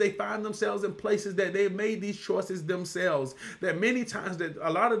sometimes they find themselves in places that they've made these choices themselves, that many times that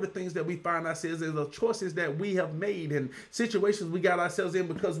a lot of the things that we find ourselves in are choices that we have made and situations we got got ourselves in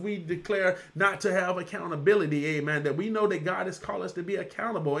because we declare not to have accountability, amen. That we know that God has called us to be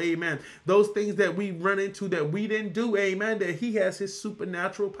accountable, amen. Those things that we run into that we didn't do, amen, that he has his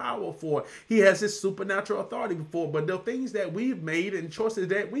supernatural power for. He has his supernatural authority for. But the things that we've made and choices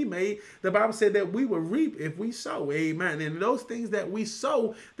that we made, the Bible said that we will reap if we sow, amen. And those things that we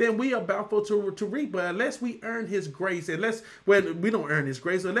sow, then we are bound to reap. But unless we earn his grace, we don't earn his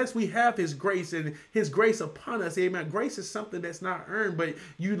grace, unless we have his grace and his grace upon us, amen. Grace is something that's not earned, but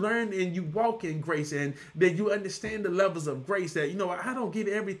you learn and you walk in grace, and that you understand the levels of grace, that, I don't get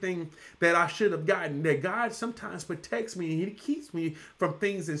everything that I should have gotten, that God sometimes protects me and he keeps me from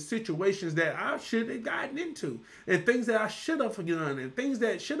things and situations that I should have gotten into, and things that I should have done, and things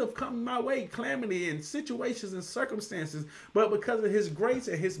that should have come my way, calamity and situations and circumstances, but because of his grace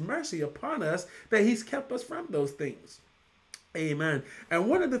and his mercy upon us, that he's kept us from those things. Amen. And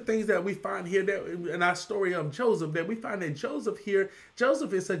one of the things that we find here that in our story of Joseph, that we find that Joseph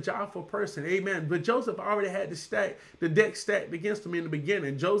is a joyful person. Amen. But Joseph already had the deck stacked against him in the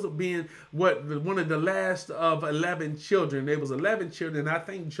beginning. Joseph being one of the last of 11 children. There was 11 children. I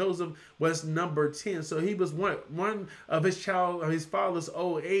think Joseph was number 10. So he was one of his father's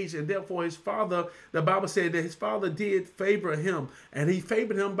old age. And therefore his father, the Bible said that his father did favor him. And he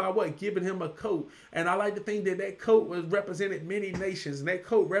favored him by what? Giving him a coat. And I like to think that coat was represented many nations, and that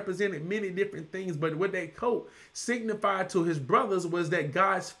coat represented many different things, but what that coat signified to his brothers was that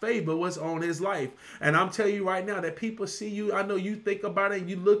God's favor was on his life. And I'm telling you right now that people see you, I know you think about it and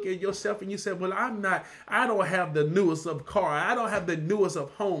you look at yourself and you say, well, I don't have the newest of car, I don't have the newest of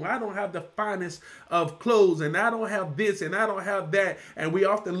home, I don't have the finest of clothes, and I don't have this and I don't have that. And we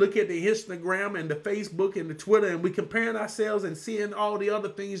often look at the Instagram and the Facebook and the Twitter, and we comparing ourselves and seeing all the other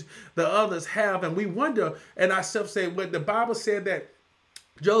things the others have, and we wonder and ourselves say, well, the Bible said that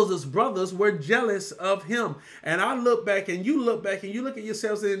Joseph's brothers were jealous of him. And I look back and you look at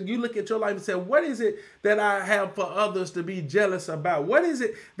yourselves and you look at your life and say, what is it that I have for others to be jealous about? What is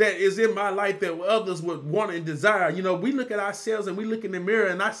it that is in my life that others would want and desire? We look at ourselves and we look in the mirror,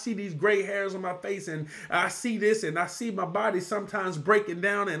 and I see these gray hairs on my face, and I see this, and I see my body sometimes breaking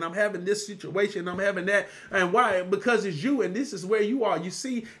down, and I'm having this situation, I'm having that. And why? Because it's you, and this is where you are. You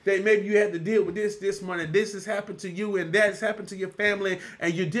see that maybe you had to deal with this morning, this has happened to you, and that has happened to your family,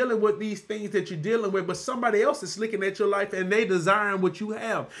 and you're dealing with these things that you're dealing with, but somebody else is looking at your life and they desiring what you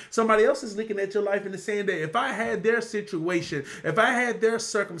have. Somebody else is looking at your life and they're saying that if I had their situation, if I had their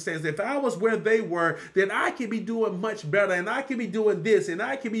circumstance, if I was where they were, then I could be doing much better, and I could be doing this, and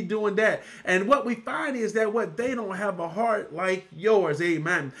I could be doing that. And what we find is that they don't have a heart like yours.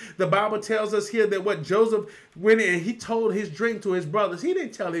 Amen. The Bible tells us here that what Joseph went in, he told his dream to his brothers. He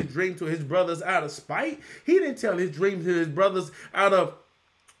didn't tell his dream to his brothers out of spite. He didn't tell his dream to his brothers out of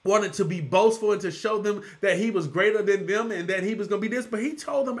wanted to be boastful and to show them that he was greater than them and that he was going to be this, but he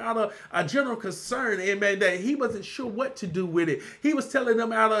told them out of a general concern, amen, that he wasn't sure what to do with it. He was telling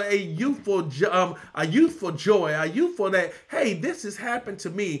them out of a youthful joy, a youthful that, hey, this has happened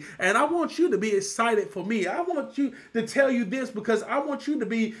to me, and I want you to be excited for me. I want you to tell you this because I want you to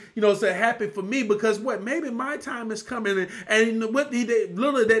be, so happy for me, because maybe my time is coming, and what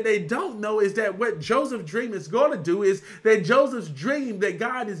little that they don't know is that what Joseph's dream is going to do is that Joseph's dream that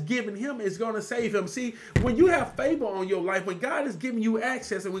God is giving him is going to save him. See, when you have favor on your life, when God is giving you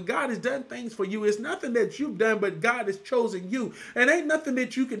access, and when God has done things for you, it's nothing that you've done, but God has chosen you. And ain't nothing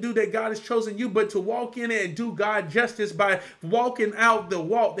that you can do that God has chosen you but to walk in it and do God justice by walking out the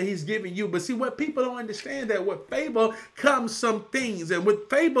walk that he's giving you. But see, what people don't understand, that with favor comes some things, and with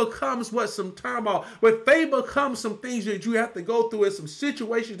favor comes some turmoil. With favor comes some things that you have to go through, and some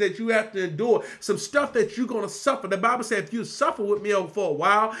situations that you have to endure, some stuff that you're going to suffer. The Bible says, if you suffer with me for a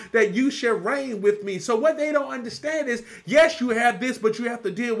while, that you shall reign with me. So what they don't understand is, yes, you have this, but you have to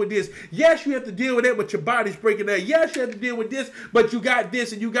deal with this. Yes, you have to deal with that, but your body's breaking down. Yes, you have to deal with this, but you got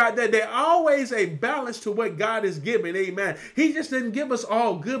this and you got that. There's always a balance to what God is giving. Amen. He just didn't give us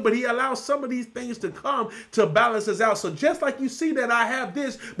all good, but he allows some of these things to come to balance us out. So just like you see that I have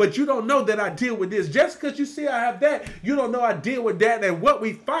this, but you don't know that I deal with this. Just because you see I have that, you don't know I deal with that. And what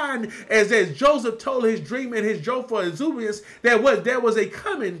we find is, as Joseph told his dream and his joyful exuberance, there was a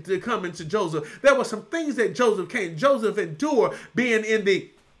coming to Joseph. There were some things that Joseph endured being in the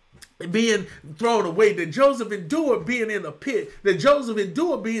being thrown away, that Joseph endured being in a pit, that Joseph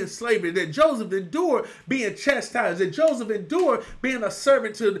endured being in slavery, that Joseph endured being chastised, that Joseph endured being a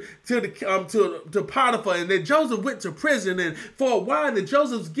servant to Potiphar, and that Joseph went to prison, and for a while that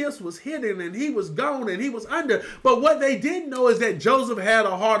Joseph's gifts was hidden and he was gone and he was under. But what they didn't know is that Joseph had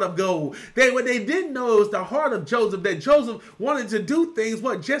a heart of gold. What they didn't know is the heart of Joseph, that Joseph wanted to do things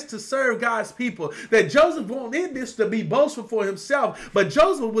just to serve God's people, that Joseph wanted in this to be boastful for himself, but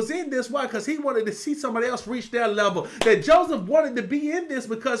Joseph was in this. Why? Because he wanted to see somebody else reach their level. That Joseph wanted to be in this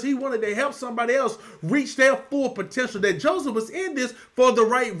because he wanted to help somebody else reach their full potential. That Joseph was in this for the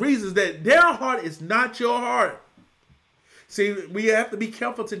right reasons. That their heart is not your heart. See, we have to be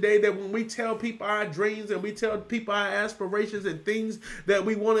careful today that when we tell people our dreams and we tell people our aspirations and things that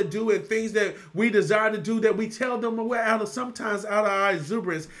we want to do and things that we desire to do, that we tell them sometimes out of our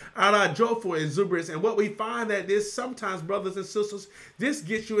exuberance, out of our joyful exuberance. And what we find that this sometimes, brothers and sisters, this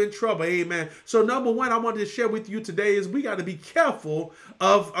gets you in trouble. Amen. So number one, I wanted to share with you today is we got to be careful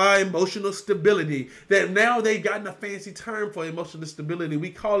of our emotional stability. That now they've gotten a fancy term for emotional stability.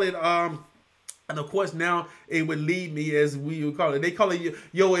 We call it and of course, now it would lead me as we would call it. They call it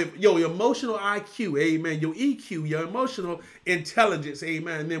your emotional IQ, amen. Your EQ, your emotional intelligence,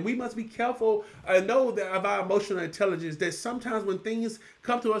 amen. And then we must be careful and know that of our emotional intelligence, that sometimes when things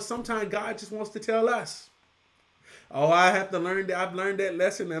come to us, sometimes God just wants to tell us. Oh, I have to learn that. I've learned that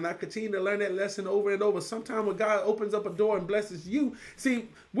lesson, and I continue to learn that lesson over and over. Sometimes when God opens up a door and blesses you, see,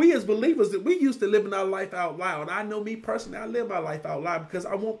 we as believers, that we used to living our life out loud. I know me personally, I live my life out loud because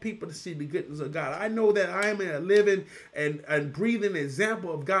I want people to see the goodness of God. I know that I am a living and breathing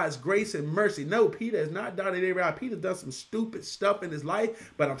example of God's grace and mercy. No, Peter has not dotted every I. Peter done some stupid stuff in his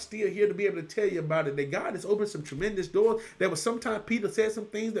life, but I'm still here to be able to tell you about it. That God has opened some tremendous doors. There was sometimes Peter said some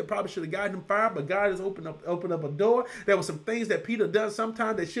things that probably should have gotten him fired, but God has opened up a door. There were some things that Peter done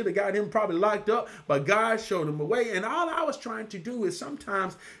sometimes that should have got him probably locked up, but God showed him a way. And all I was trying to do is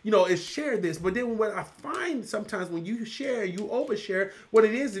sometimes, is share this. But then what I find sometimes when you share, you overshare, what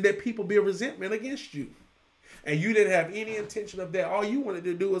it is that people build resentment against you. And you didn't have any intention of that. All you wanted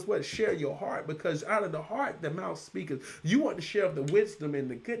to do was what? Share your heart, because out of the heart, the mouth speaketh. You want to share of the wisdom and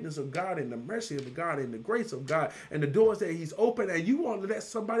the goodness of God and the mercy of God and the grace of God and the doors that he's opened. And you want to let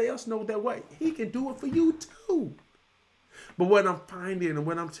somebody else know that what? He can do it for you too. But what I'm finding and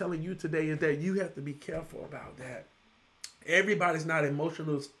what I'm telling you today is that you have to be careful about that. Everybody's not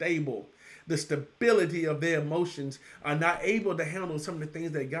emotionally stable. The stability of their emotions are not able to handle some of the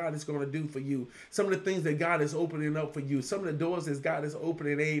things that God is going to do for you. Some of the things that God is opening up for you. Some of the doors that God is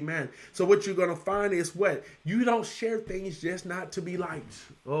opening. Amen. So what you're going to find is what? You don't share things just not to be liked.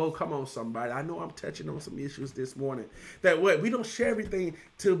 Oh, come on, somebody. I know I'm touching on some issues this morning. That what? We don't share everything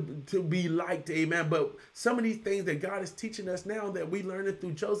to be liked. Amen. But some of these things that God is teaching us now that we learned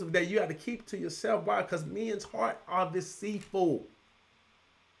through Joseph, that you got to keep to yourself. Why? Because men's heart are deceitful.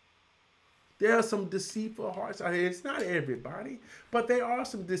 There are some deceitful hearts out here. It's not everybody, but there are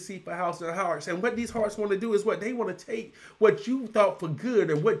some deceitful hearts. And what these hearts want to do is what? They want to take what you thought for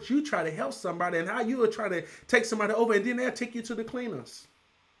good and what you try to help somebody and how you will try to take somebody over, and then they'll take you to the cleaners.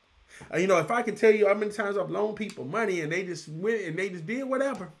 If I can tell you how many times I've loaned people money and they just went and they just did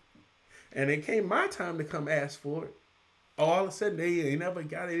whatever. And it came my time to come ask for it. All of a sudden, they never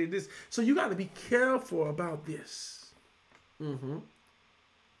got any of this. So you got to be careful about this.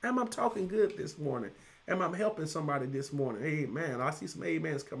 Am I talking good this morning? Am I helping somebody this morning? Amen. I see some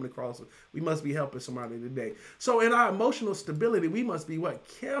amens coming across. We must be helping somebody today. So in our emotional stability, we must be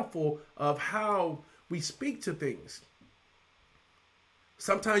careful of how we speak to things.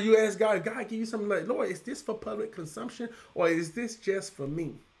 Sometimes you ask God give you something like, Lord, is this for public consumption or is this just for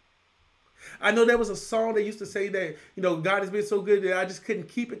me? I know there was a song that used to say that, God has been so good that I just couldn't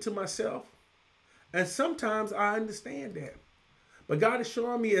keep it to myself. And sometimes I understand that. But God is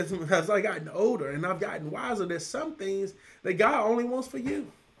showing me as I've gotten older and I've gotten wiser, there's some things that God only wants for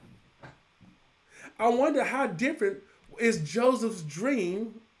you. I wonder how different is Joseph's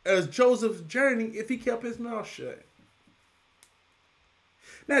dream as Joseph's journey if he kept his mouth shut.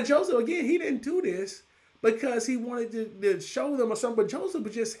 Now, Joseph, again, he didn't do this because he wanted to show them or something, but Joseph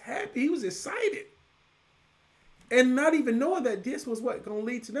was just happy. He was excited. And not even knowing that this was what going to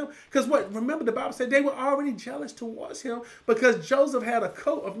lead to them. Because remember the Bible said they were already jealous towards him because Joseph had a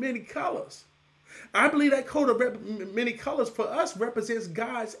coat of many colors. I believe that coat of many colors for us represents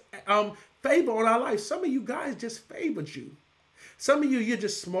God's favor on our life. Some of you guys just favored you. Some of you're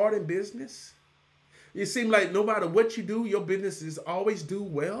just smart in business. You seem like no matter what you do, your businesses always do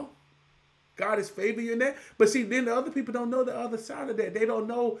well. God is favoring you in that. But see, then the other people don't know the other side of that. They don't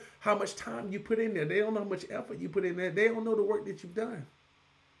know how much time you put in there. They don't know how much effort you put in there. They don't know the work that you've done.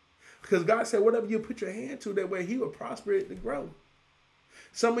 Because God said, whatever you put your hand to, that way he will prosper it to grow.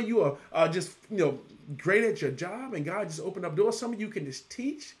 Some of you are just, great at your job and God just opened up doors. Some of you can just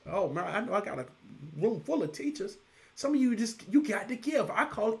teach. Oh, man, I know I got a room full of teachers. Some of you you got to give. I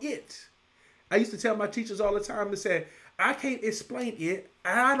call it. I used to tell my teachers all the time to say, I can't explain it.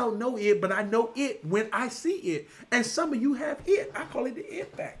 I don't know it, but I know it when I see it. And some of you have it. I call it the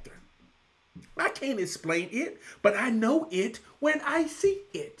it factor. I can't explain it, but I know it when I see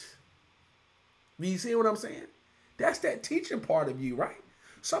it. Do you see what I'm saying? That's that teaching part of you, right?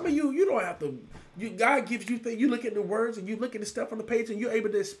 Some of you don't have to. God gives you things. You look at the words and you look at the stuff on the page and you're able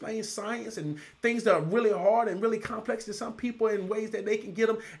to explain science and things that are really hard and really complex to some people in ways that they can get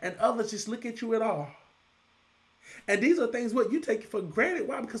them, and others just look at you at all. And these are things what you take for granted.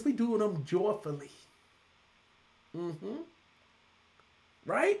 Why? Because we do them joyfully.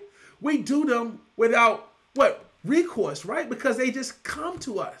 Right? We do them without recourse, right? Because they just come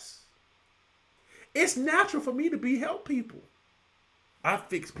to us. It's natural for me to help people. I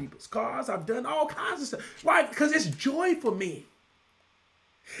fix people's cars. I've done all kinds of stuff. Why? Because it's joy for me.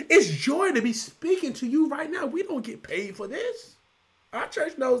 It's joy to be speaking to you right now. We don't get paid for this. Our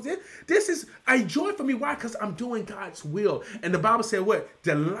church knows this. This is a joy for me. Why? Because I'm doing God's will. And the Bible said what?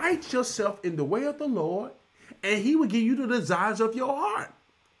 Delight yourself in the way of the Lord, and he will give you the desires of your heart.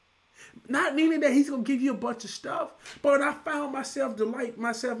 Not meaning that he's going to give you a bunch of stuff, but I found myself delight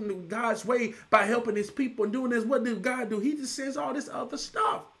myself in God's way by helping his people and doing this. What did God do? He just sends all this other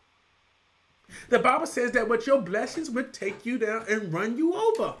stuff. The Bible says that what your blessings would take you down and run you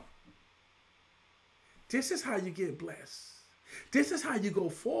over. This is how you get blessed. This is how you go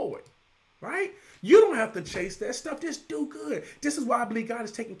forward, right? You don't have to chase that stuff. Just do good. This is why I believe God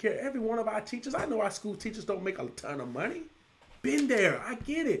is taking care of every one of our teachers. I know our school teachers don't make a ton of money. Been there. I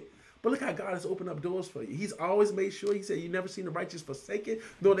get it. But look how God has opened up doors for you. He's always made sure. He said, you never seen the righteous forsaken,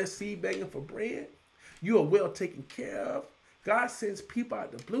 nor their seed begging for bread. You are well taken care of. God sends people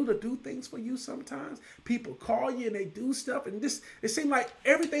out the blue to do things for you sometimes. People call you and they do stuff. And it seems like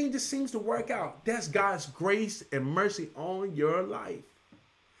everything just seems to work out. That's God's grace and mercy on your life.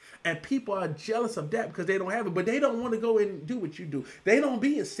 And people are jealous of that because they don't have it. But they don't want to go and do what you do. They don't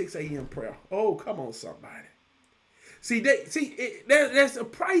be in 6 a.m. prayer. Oh, come on, somebody. There's a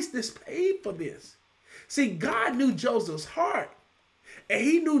price that's paid for this. See, God knew Joseph's heart. And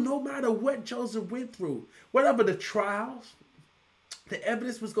he knew no matter what Joseph went through, whatever the trials, the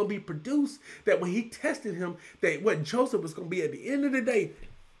evidence was going to be produced, that when he tested him, that what Joseph was going to be at the end of the day,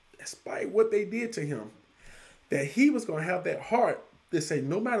 despite what they did to him, that he was going to have that heart to say,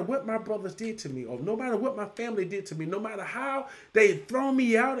 no matter what my brothers did to me, or no matter what my family did to me, no matter how they had thrown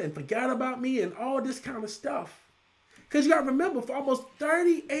me out and forgot about me and all this kind of stuff. Because you got to remember, for almost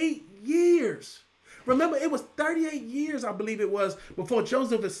 38 years, remember, it was 38 years, I believe it was, before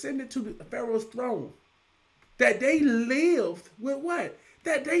Joseph ascended to the Pharaoh's throne, that they lived with what?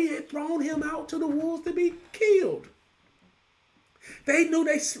 That they had thrown him out to the wolves to be killed. They knew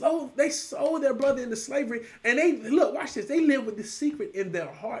they sold their brother into slavery. And watch this. They lived with the secret in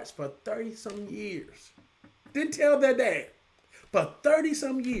their hearts for 30-some years. Didn't tell their dad. For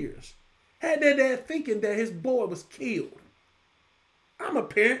 30-some years. Had their dad thinking that his boy was killed. I'm a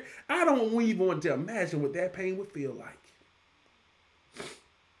parent. I don't even want to imagine what that pain would feel like.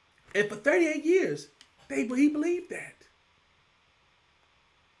 And for 38 years, he believed that.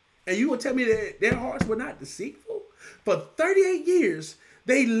 And you will tell me that their hearts were not deceitful? For 38 years,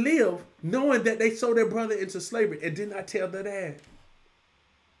 they lived knowing that they sold their brother into slavery and did not tell their dad.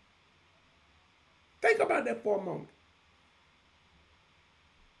 Think about that for a moment.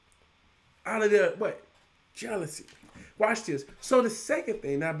 Out of their, jealousy. Watch this. So the second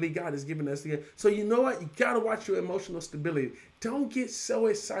thing I believe God has given us here. So you know what? You got to watch your emotional stability. Don't get so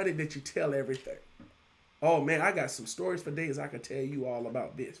excited that you tell everything. Oh, man, I got some stories for days. I could tell you all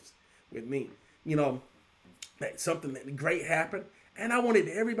about this with me. That something that great happened. And I wanted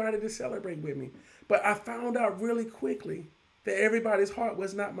everybody to celebrate with me. But I found out really quickly that everybody's heart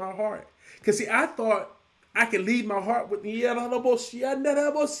was not my heart. Because, see, I thought I could leave my heart with me. See,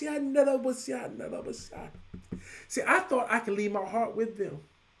 I thought I could leave my heart with them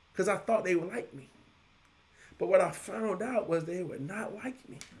because I thought they would like me. But what I found out was they would not like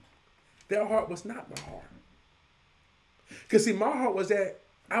me. Their heart was not my heart. Because, see, my heart was that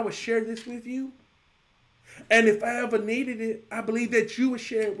I would share this with you. And if I ever needed it, I believe that you would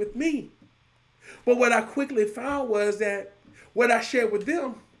share it with me. But what I quickly found was that what I shared with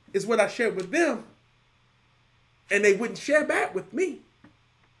them is what I shared with them. And they wouldn't share back with me.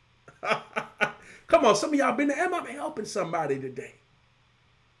 Come on, some of y'all been there. Am I helping somebody today?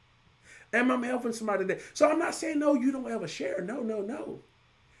 Am I helping somebody today? So I'm not saying, no, you don't ever share. No.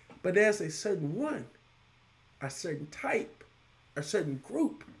 But there's a certain one, a certain type, a certain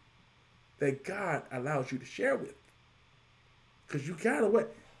group that God allows you to share with. Because you gotta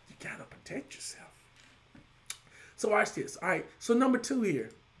what? You gotta protect yourself. So watch this. All right. So number 2 here,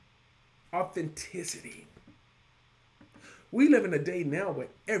 authenticity. We live in a day now where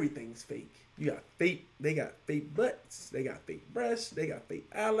everything's fake. You got fake. They got fake butts. They got fake breasts. They got fake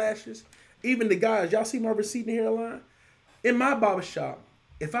eyelashes. Even the guys, y'all see my receding hairline? In my barbershop,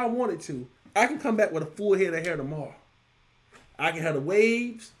 if I wanted to, I can come back with a full head of hair tomorrow. I can have the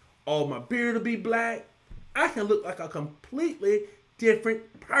waves. All my beard will be black. I can look like a completely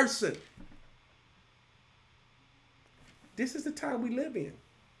different person. This is the time we live in.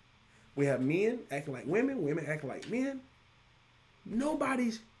 We have men acting like women, women acting like men.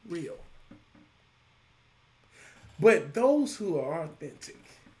 Nobody's real. But those who are authentic.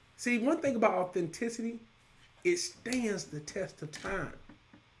 See, one thing about authenticity, it stands the test of time.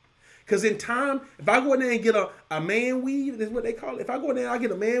 Because in time, if I go in there and get a man weave, that's what they call it. If I go in there and I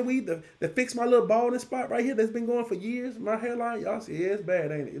get a man weave to fix my little balding spot right here that's been going for years, my hairline, y'all see, yeah, it's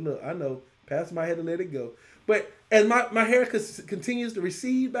bad, ain't it? Look, I know, past my head to let it go. But as my hair continues to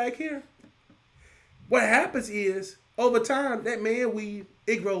recede back here, what happens is, over time, that man weave,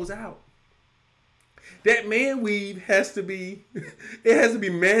 it grows out. That man weave has to be, it has to be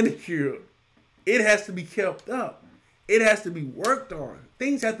manicured. It has to be kept up. It has to be worked on.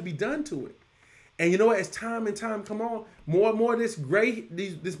 Things have to be done to it. And you know what? As time and time come on, more and more this gray,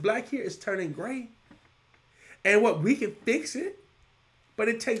 this black here is turning gray. And what, we can fix it, but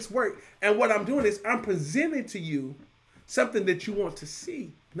it takes work. And what I'm doing is I'm presenting to you something that you want to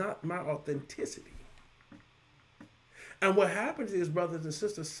see, not my authenticity. And what happens is, brothers and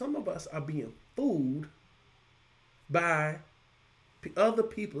sisters, some of us are being fooled by other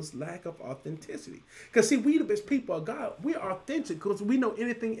people's lack of authenticity. Because see, we as people of God, we're authentic because we know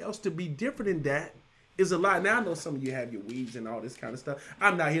anything else to be different than that is a lie. Now I know some of you have your weaves and all this kind of stuff.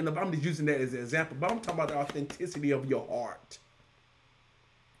 I'm not here, I'm just using that as an example, but I'm talking about the authenticity of your heart.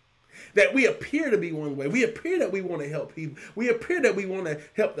 That we appear to be one way. We appear that we want to help people. We appear that we want to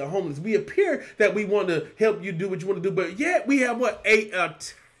help the homeless. We appear that we want to help you do what you want to do. But yet we have what? A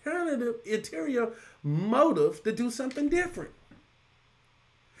alternative interior motive to do something different.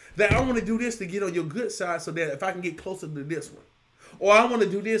 That I want to do this to get on your good side so that if I can get closer to this one. Or I want to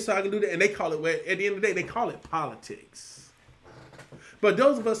do this so I can do that. And they call it, at the end of the day, they call it politics. But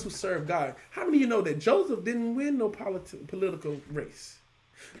those of us who serve God, how many of you know that Joseph didn't win no political race?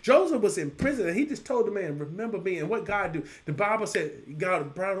 Joseph was in prison and he just told the man, remember me. And what God do? The Bible said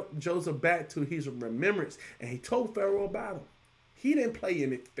God brought Joseph back to his remembrance and he told Pharaoh about him. He didn't play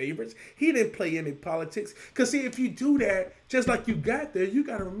any favorites. He didn't play any politics. Because see, if you do that, just like you got there, you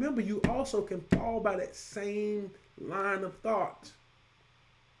got to remember you also can fall by that same line of thought.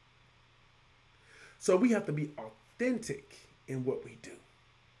 So we have to be authentic in what we do.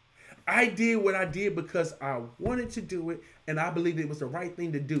 I did what I did because I wanted to do it and I believed it was the right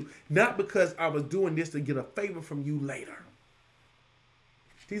thing to do. Not because I was doing this to get a favor from you later.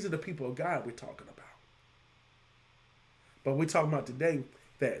 These are the people of God we're talking about. But we're talking about today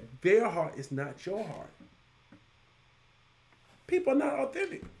that their heart is not your heart. People are not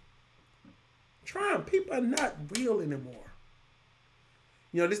authentic. Try them. People are not real anymore.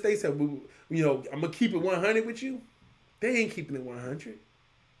 You know, this day said, I'm going to keep it 100 with you. They ain't keeping it 100.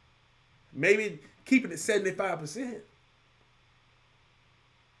 Maybe keeping it 75%.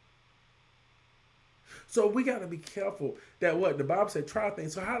 So we got to be careful that what the Bible said, try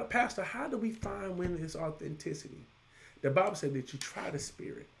things. So how do we find when it's authenticity? The Bible said that you try the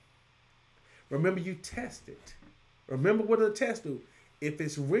spirit. Remember, you test it. Remember what a test do. If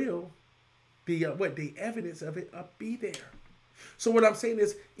it's real, the evidence of it be there. So what I'm saying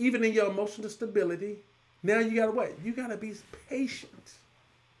is, even in your emotional stability, now you gotta what? You gotta be patient.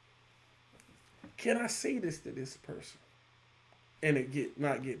 Can I say this to this person, and it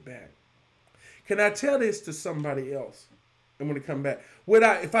not get back? Can I tell this to somebody else, and when it come back? Would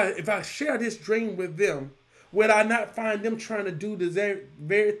if I share this dream with them? Would I not find them trying to do the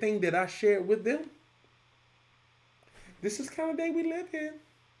very thing that I shared with them? This is the kind of day we live in.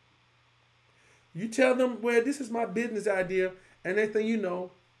 You tell them, well, this is my business idea, and next thing you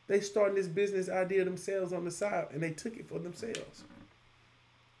know, they starting this business idea themselves on the side, and they took it for themselves.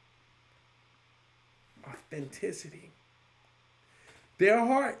 Authenticity. Their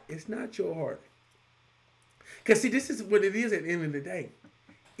heart is not your heart. Because see, this is what it is at the end of the day.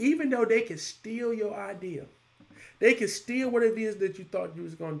 Even though they can steal your idea, They can steal what it is that you thought you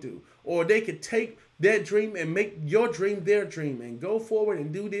was going to do. Or they can take that dream and make your dream their dream and go forward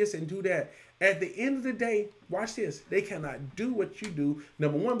and do this and do that. At the end of the day, watch this. They cannot do what you do.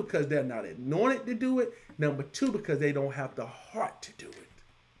 Number one, because they're not anointed to do it. Number two, because they don't have the heart to do it.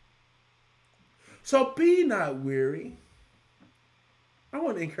 So be not weary. I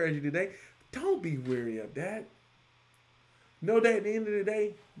want to encourage you today. Don't be weary of that. Know that at the end of the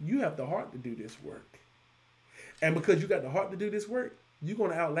day, you have the heart to do this work. And because you got the heart to do this work, you're going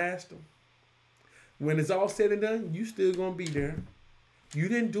to outlast them. When it's all said and done, you still going to be there. You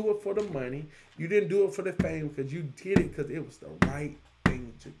didn't do it for the money. You didn't do it for the fame, because you did it because it was the right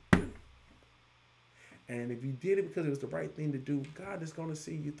thing to do. And if you did it because it was the right thing to do, God is going to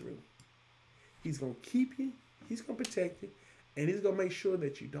see you through. He's going to keep you. He's going to protect you. And he's going to make sure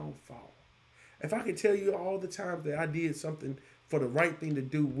that you don't fall. If I could tell you all the times that I did something for the right thing to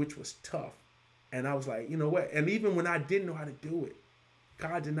do, which was tough, and I was like, you know what? And even when I didn't know how to do it,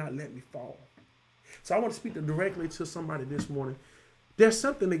 God did not let me fall. So I want to speak directly to somebody this morning. There's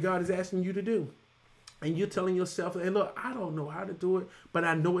something that God is asking you to do. And you're telling yourself, hey, look, I don't know how to do it, but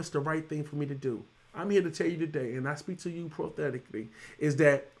I know it's the right thing for me to do. I'm here to tell you today, and I speak to you prophetically, is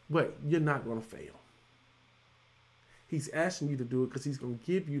that, what? You're not going to fail. He's asking you to do it because he's going to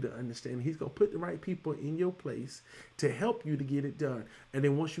give you the understanding. He's going to put the right people in your place to help you to get it done. And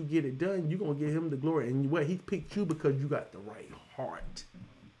then once you get it done, you're going to give him the glory. And what? He picked you because you got the right heart.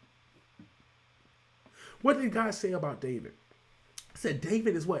 What did God say about David? He said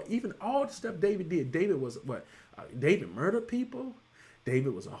David is what? Even all the stuff David did. David was what? David murdered people.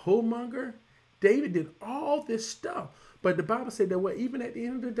 David was a whoremonger. David did all this stuff. But the Bible said that what? Even at the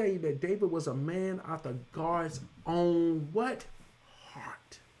end of the day, that David was a man after God's own what?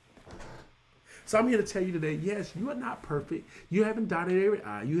 Heart. So I'm here to tell you today, yes, you are not perfect. You haven't dotted every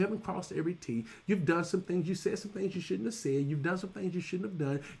I. You haven't crossed every T. You've done some things. You said some things you shouldn't have said. You've done some things you shouldn't have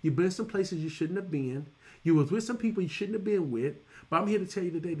done. You've been some places you shouldn't have been. You was with some people you shouldn't have been with. But I'm here to tell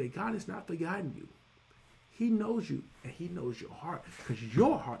you today that God has not forgotten you. He knows you, and he knows your heart, because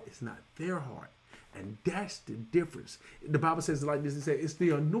your heart is not their heart. And that's the difference. The Bible says it like this. It says it's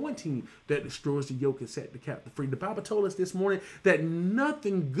the anointing that destroys the yoke and set the captive free. The Bible told us this morning that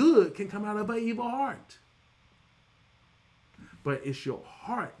nothing good can come out of an evil heart. But it's your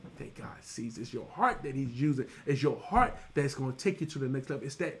heart that God sees. It's your heart that he's using. It's your heart that's going to take you to the next level.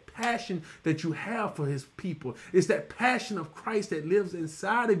 It's that passion that you have for his people. It's that passion of Christ that lives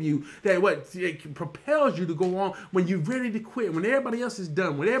inside of you that it propels you to go on when you're ready to quit, when everybody else is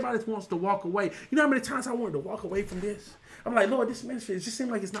done, when everybody wants to walk away. You know how many times I wanted to walk away from this? I'm like, Lord, this ministry, it just seems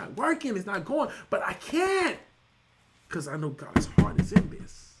like it's not working. It's not going. But I can't, because I know God's heart is in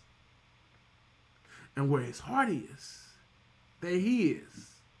this. And where his heart is, there he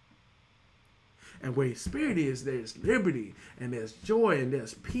is. And where his spirit is, there's liberty, and there's joy, and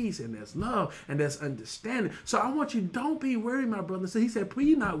there's peace, and there's love, and there's understanding. So I want you, don't be weary, my brother. So he said,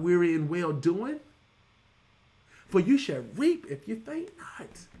 be not weary in well doing, for you shall reap if you faint not.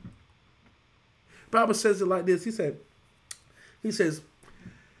 Bible says it like this. He says,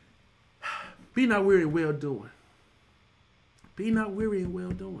 be not weary in well doing. Be not weary in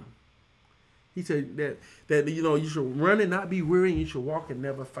well doing. He said that you should run and not be weary, and you should walk and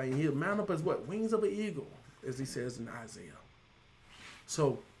never faint. He'll mount up as what? Wings of an eagle, as he says in Isaiah.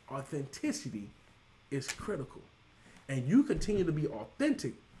 So authenticity is critical. And you continue to be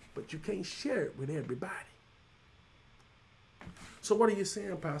authentic, but you can't share it with everybody. So what are you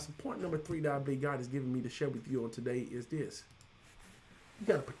saying, Pastor? Point number 3 that I believe God has given me to share with you on today is this. You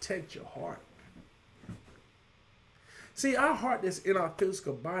got to protect your heart. See, our heart that's in our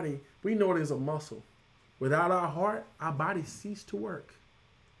physical body, we know it is a muscle. Without our heart, our body ceases to work.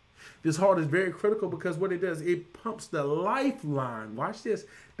 This heart is very critical because what it does, it pumps the lifeline. Watch this.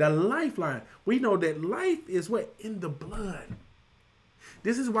 The lifeline. We know that life is what? In the blood.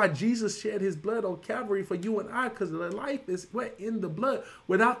 This is why Jesus shed his blood on Calvary for you and I, because the life is what? In the blood.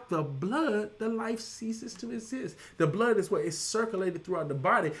 Without the blood, the life ceases to exist. The blood is what? It's circulated throughout the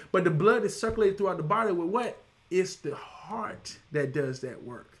body. But the blood is circulated throughout the body with what? It's the heart that does that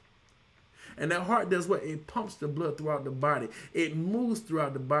work. And that heart does what? It pumps the blood throughout the body. It moves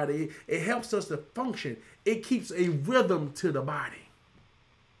throughout the body. It helps us to function. It keeps a rhythm to the body.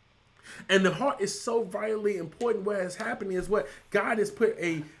 And the heart is so vitally important. What has happened is what? God has put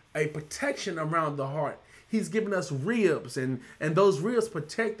a protection around the heart. He's given us ribs, and those ribs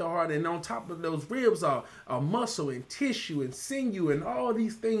protect the heart. And on top of those ribs are muscle and tissue and sinew and all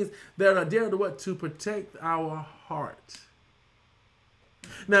these things that are there to what? To protect our heart.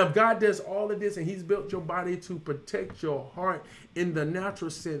 Now, if God does all of this and he's built your body to protect your heart in the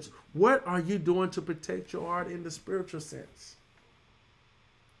natural sense, what are you doing to protect your heart in the spiritual sense?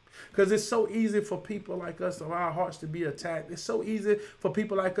 Because it's so easy for people like us, for our hearts to be attacked. It's so easy for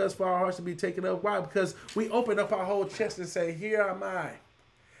people like us, for our hearts to be taken up. Why? Because we open up our whole chest and say, here am I.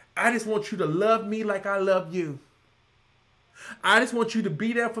 I just want you to love me like I love you. I just want you to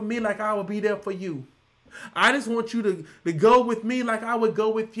be there for me like I will be there for you. I just want you to go with me like I would go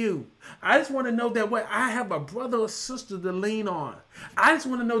with you. I just want to know that what I have a brother or sister to lean on. I just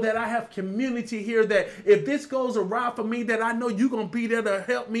want to know that I have community here, that if this goes awry for me, that I know you're going to be there to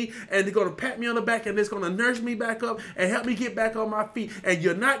help me, and you're going to pat me on the back, and it's going to nurse me back up and help me get back on my feet. And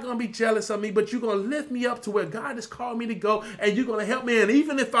you're not going to be jealous of me, but you're going to lift me up to where God has called me to go, and you're going to help me. And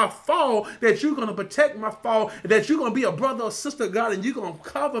even if I fall, that you're going to protect my fall, that you're going to be a brother or sister, God, and you're going to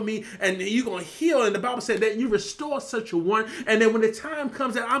cover me, and you're going to heal. And the Bible said that you restore such a one, and then when the time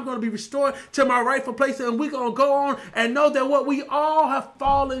comes that I'm going to be restored to my rightful place, and we're going to go on and know that what we all have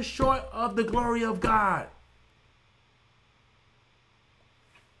fallen short of the glory of God.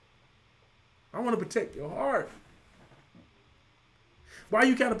 I want to protect your heart. Why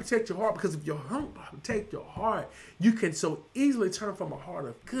you got to protect your heart? Because if you don't protect your heart, you can so easily turn from a heart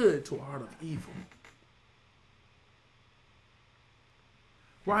of good to a heart of evil.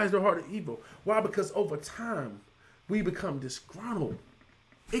 Why is the heart of evil? Why? Because over time, we become disgruntled.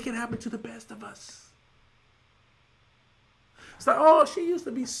 It can happen to the best of us. It's like, oh, she used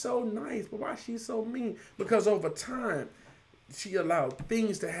to be so nice, but why is she so mean? Because over time, she allowed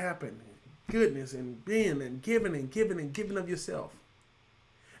things to happen. Goodness and being and giving and giving and giving of yourself.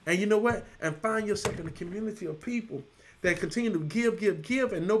 And you know what? And find yourself in a community of people that continue to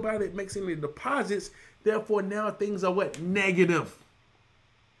give, and nobody makes any deposits. Therefore, now things are what? Negative.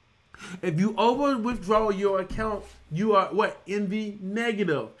 If you over withdraw your account, you are what? In the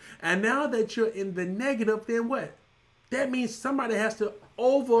negative. And now that you're in the negative, then what? That means somebody has to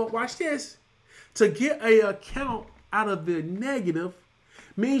watch this, to get a account out of the negative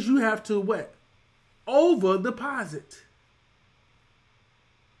means you have to what? Over deposit.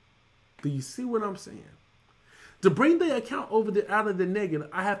 Do you see what I'm saying? To bring the account out of the negative,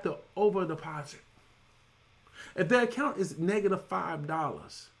 I have to over deposit. If the account is negative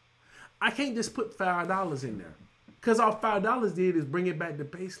 $5, I can't just put $5 in there, because all $5 did is bring it back to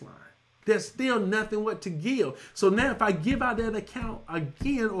baseline. There's still nothing what to give. So now if I give out that account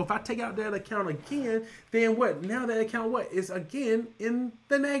again, or if I take out that account again, then what? Now that account what? Is again in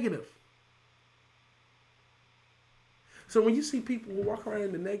the negative. So when you see people who walk around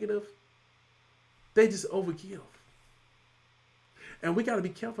in the negative, they just overgive. And we got to be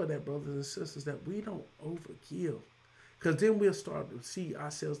careful of that, brothers and sisters, that we don't overgive. Because then we'll start to see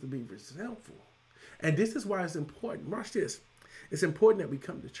ourselves to be resentful. And this is why it's important. Watch this. It's important that we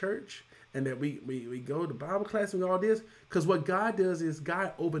come to church and that we go to Bible class and all this. Because what God does is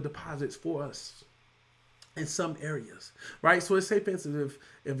God over deposits for us in some areas. Right? So let's say, for instance,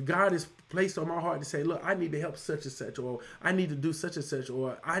 if God is placed on my heart to say, look, I need to help such and such, or I need to do such and such,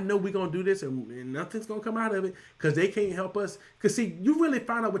 or I know we're going to do this and nothing's going to come out of it because they can't help us. Because see, you really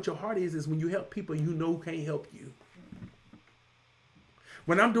find out what your heart is when you help people you know can't help you.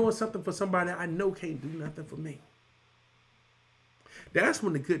 When I'm doing something for somebody I know can't do nothing for me. That's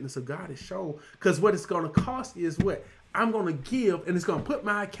when the goodness of God is shown. Because what it's going to cost is what? I'm going to give, and it's going to put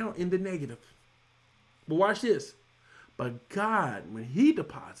my account in the negative. But watch this. But God, when he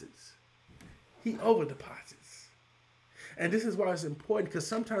deposits, he over deposits. And this is why it's important, because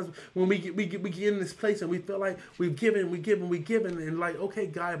sometimes when we get in this place and we feel like we've given, and like, okay,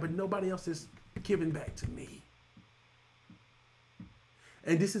 God, but nobody else is giving back to me.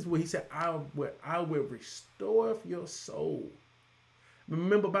 And this is what he said, I will restore your soul.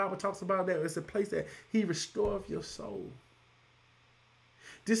 Remember, the Bible talks about that. It's a place that he restores your soul.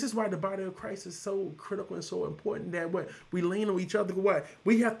 This is why the body of Christ is so critical and so important, that what we lean on each other. What?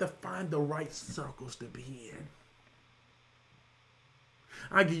 We have to find the right circles to be in.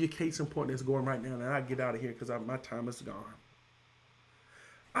 I'll give you a case in point that's going right now, and I'll get out of here because my time is gone.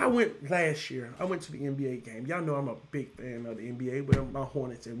 I went last year. I went to the NBA game. Y'all know I'm a big fan of the NBA, but my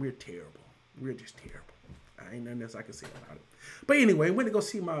Hornets, and we're terrible. We're just terrible. I ain't nothing else I can say about it. But anyway, I went to go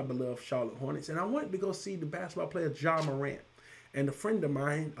see my beloved Charlotte Hornets, and I went to go see the basketball player Ja Morant. And a friend of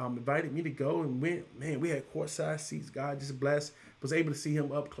mine invited me to go, and we had courtside seats. God just blessed. Was able to see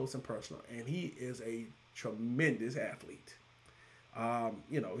him up close and personal, and he is a tremendous athlete.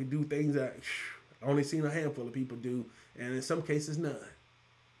 He do things that I only seen a handful of people do, and in some cases none.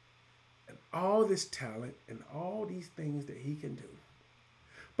 And all this talent and all these things that he can do.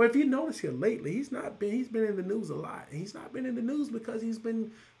 But if you notice here lately, he's been in the news a lot. And he's not been in the news because he's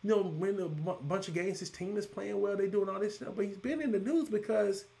been, winning a bunch of games. His team is playing well. They're doing all this stuff. But he's been in the news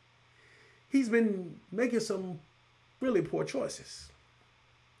because he's been making some really poor choices.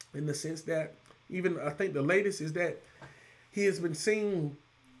 In the sense that, even I think the latest is that he has been seen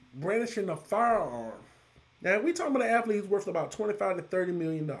brandishing a firearm. Now, we talking about an athlete who's worth about $25 to $30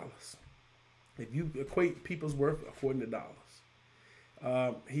 million. If you equate people's worth according to dollars.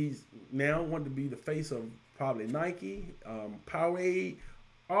 He's now wanted to be the face of probably Nike, Powerade,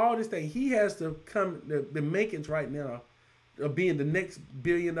 all this thing. He has to come, the makings right now of being the next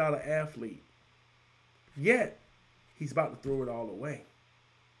billion-dollar athlete. Yet, he's about to throw it all away.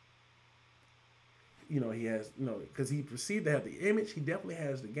 He has, because he perceived to have the image. He definitely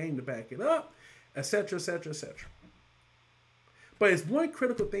has the game to back it up, etc., etc., etc. But it's one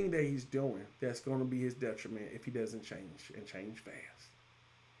critical thing that he's doing that's going to be his detriment if he doesn't change and change fast,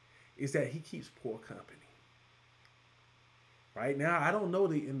 is that he keeps poor company. Right now, I don't know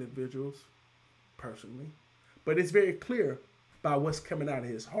the individuals personally, but it's very clear by what's coming out of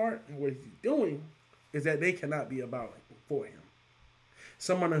his heart and what he's doing is that they cannot be about him, for him.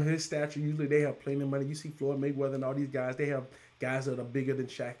 Someone of his stature, usually they have plenty of money. You see Floyd Mayweather and all these guys, they have guys that are bigger than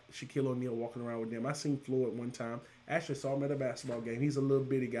Shaquille O'Neal walking around with them. I seen Floyd one time. Actually saw him at a basketball game. He's a little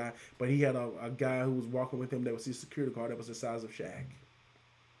bitty guy, but he had a guy who was walking with him that was his security guard that was the size of Shaq.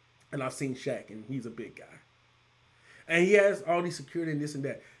 And I've seen Shaq, and he's a big guy. And he has all these security and this and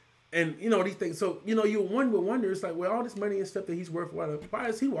that. And, these things. So, one would wonder, it's like, well, all this money and stuff that he's worth, why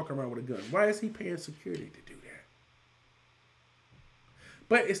is he walking around with a gun? Why is he paying security to do that?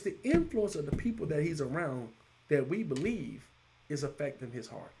 But it's the influence of the people that he's around that we believe is affecting his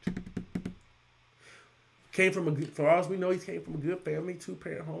heart. For all we know, he came from a good family,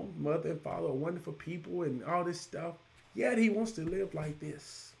 2-parent home, mother and father are wonderful people and all this stuff. Yet he wants to live like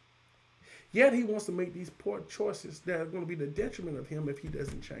this. Yet he wants to make these poor choices that are going to be the detriment of him if he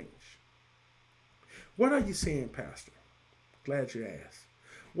doesn't change. What are you saying, Pastor? Glad you asked.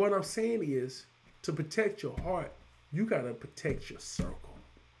 What I'm saying is, to protect your heart, you got to protect your circle.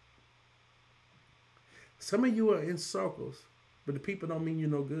 Some of you are in circles, but the people don't mean you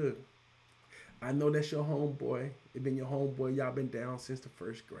no good. I know that's your homeboy. It been your homeboy. Y'all been down since the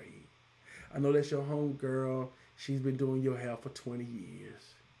first grade. I know that's your homegirl. She's been doing your hair for 20 years.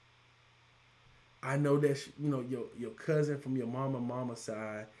 I know that's, your cousin from your mama's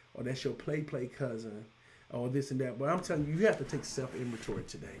side, or that's your play cousin, or this and that. But I'm telling you, you have to take self-inventory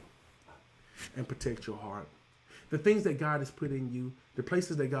today and protect your heart. The things that God has put in you, the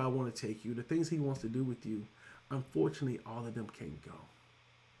places that God wants to take you, the things he wants to do with you, unfortunately, all of them can't go.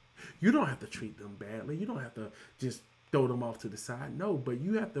 You don't have to treat them badly. You don't have to just throw them off to the side. No, but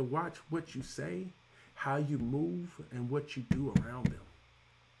you have to watch what you say, how you move, and what you do around them.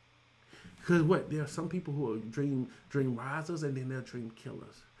 Because there are some people who are dream risers, and then they're dream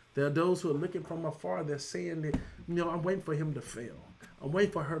killers. There are those who are looking from afar. They're saying that, I'm waiting for him to fail. I'm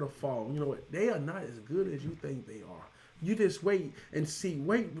waiting for her to fall. You know what? They are not as good as you think they are. You just wait and see.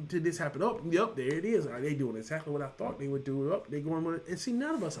 Wait until this happen. Yep, there it is. Are they doing exactly what I thought they would do? Up, they going with it. And see,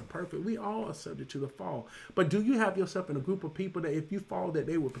 none of us are perfect. We all are subject to the fall. But do you have yourself in a group of people that if you fall, that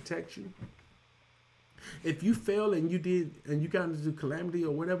they will protect you? If you fail and you got into calamity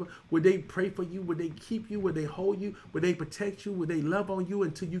or whatever, would they pray for you? Would they keep you? Would they hold you? Would they protect you? Would they love on you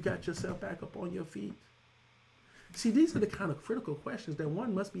until you got yourself back up on your feet? See, these are the kind of critical questions that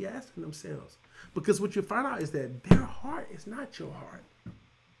one must be asking themselves. Because what you find out is that their heart is not your heart.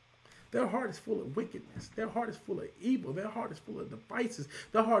 Their heart is full of wickedness. Their heart is full of evil. Their heart is full of devices.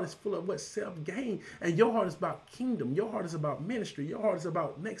 Their heart is full of self-gain. And your heart is about kingdom. Your heart is about ministry. Your heart is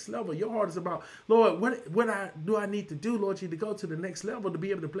about next level. Your heart is about, Lord, what do I need to do, Lord, you to go to the next level to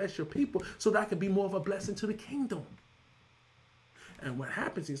be able to bless your people so that I can be more of a blessing to the kingdom. And what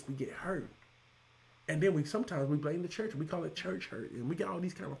happens is we get hurt. And then sometimes we blame the church. We call it church hurt. And we get all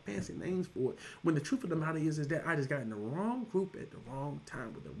these kind of fancy names for it. When the truth of the matter is that I just got in the wrong group at the wrong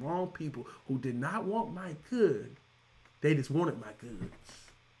time with the wrong people who did not want my good. They just wanted my goods.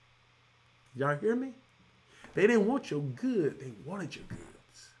 Y'all hear me? They didn't want your good. They wanted your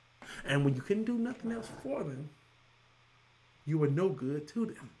goods. And when you couldn't do nothing else for them, you were no good to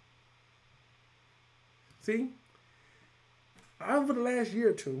them. See? Over the last year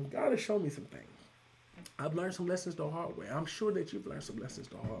or two, God has shown me some things. I've learned some lessons the hard way. I'm sure that you've learned some lessons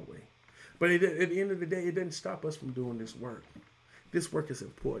the hard way. But at the end of the day, it doesn't stop us from doing this work. This work is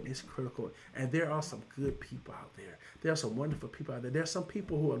important. It's critical. And there are some good people out there. There are some wonderful people out there. There are some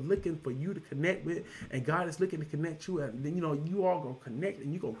people who are looking for you to connect with, and God is looking to connect you. And then, you all going to connect,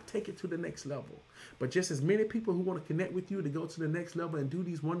 and you're going to take it to the next level. But just as many people who want to connect with you to go to the next level and do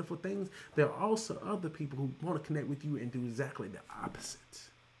these wonderful things, there are also other people who want to connect with you and do exactly the opposite.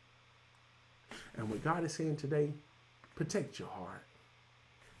 And what God is saying today, protect your heart.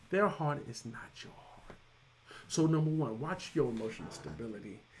 Their heart is not your heart. So number one, watch your emotional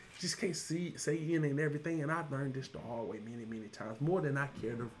stability. Just can't say in and everything, and I've learned this the hard way many, many times, more than I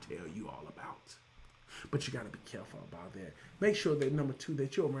care to tell you all about. But you got to be careful about that. Make sure that number two,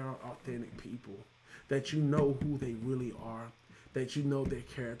 that you're around authentic people, that you know who they really are, that you know their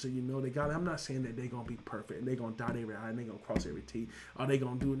character, you know they got. I'm not saying that they're gonna be perfect and they're gonna dot every I and they're gonna cross every T. Are they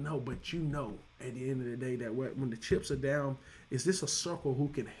gonna do it? No, but you know at the end of the day that when the chips are down, is this a circle who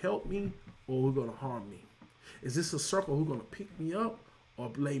can help me or who's gonna harm me? Is this a circle who's gonna pick me up or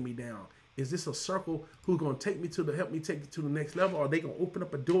lay me down? Is this a circle who's gonna help me take it to the next level? Or are they gonna open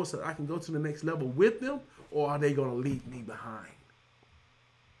up a door so that I can go to the next level with them, or are they gonna leave me behind?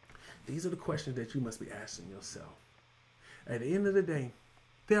 These are the questions that you must be asking yourself. At the end of the day,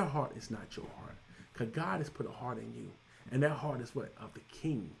 their heart is not your heart. Because God has put a heart in you. And that heart is what? Of the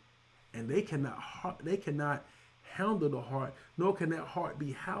king. And they cannot handle the heart, nor can that heart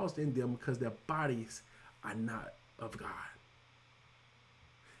be housed in them because their bodies are not of God.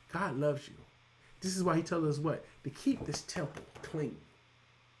 God loves you. This is why he tells us what? To keep this temple clean.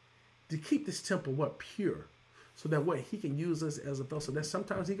 To keep this temple what? Pure. So that what? He can use us as a vessel. That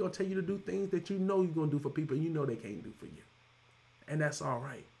sometimes he's going to tell you to do things that you know you're going to do for people and you know they can't do for you. And that's all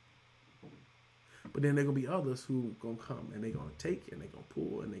right. But then there are going to be others who are going to come and they're going to take and they're going to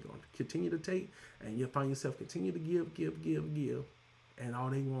pull and they're going to continue to take. And you'll find yourself continue to give. And all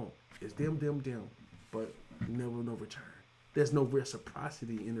they want is them. But never no return. There's no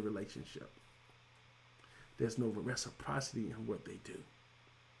reciprocity in the relationship. There's no reciprocity in what they do.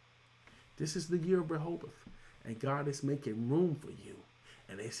 This is the year of Rehoboth. And God is making room for you.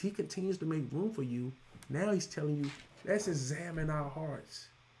 And as he continues to make room for you, now he's telling you, let's examine our hearts.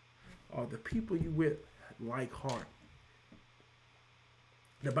 Are the people you with like heart?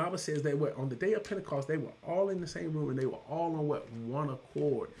 The Bible says that on the day of Pentecost, they were all in the same room and they were all on one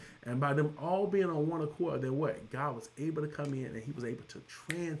accord. And by them all being on one accord, then God was able to come in and he was able to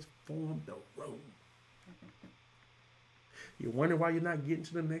transform the room. You wonder why you're not getting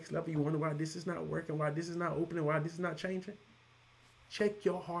to the next level? You wonder why this is not working, why this is not opening, why this is not changing? Check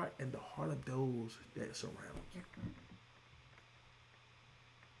your heart and the heart of those that surround you.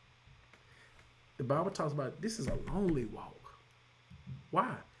 The Bible talks about this is a lonely walk.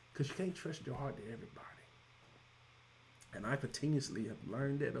 Why? Because you can't trust your heart to everybody. And I continuously have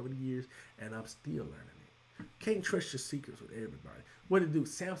learned that over the years, and I'm still learning it. Can't trust your secrets with everybody. What did he do?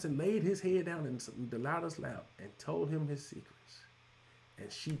 Samson laid his head down in Delilah's lap and told him his secrets.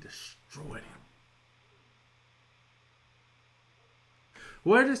 And she destroyed him.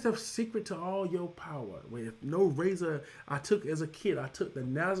 What is the secret to all your power? With no razor, I took the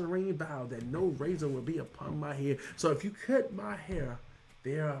Nazarene vow that no razor will be upon my head. So if you cut my hair,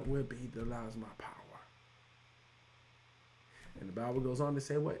 there will be Delilah's my power. And the Bible goes on to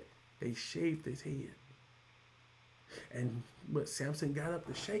say what? They shaved his head. And but Samson got up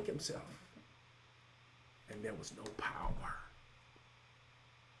to shake himself. And there was no power.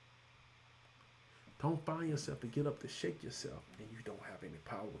 Don't find yourself to get up to shake yourself and you don't have any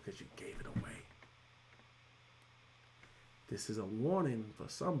power because you gave it away. This is a warning for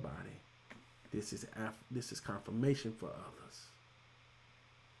somebody. This is confirmation for others.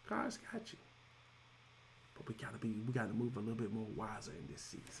 God's got you. But we gotta move a little bit more wiser in this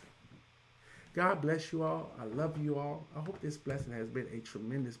season. God bless you all. I love you all. I hope this blessing has been a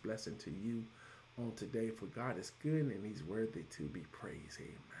tremendous blessing to you on today. For God is good and he's worthy to be praised.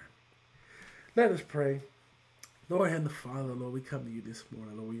 Amen. Let us pray. Lord, Heavenly Father, Lord, we come to you this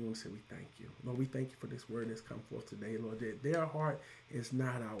morning. Lord, we want to say we thank you. Lord, we thank you for this word that's come forth today, Lord, that their heart is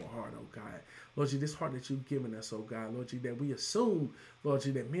not our heart, oh God. Lord, this heart that you've given us, oh God, Lord, that we assume, Lord,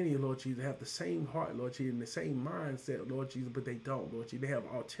 that many, Lord, have the same heart, Lord, and the same mindset, Lord Jesus, but they don't, Lord, they have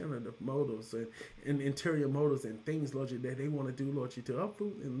alternative motives and interior motives and things, Lord, that they want to do, Lord, to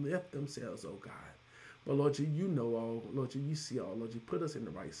uproot and lift themselves, oh God. But Lord, you know all. Lord, you see all. Lord, you put us in the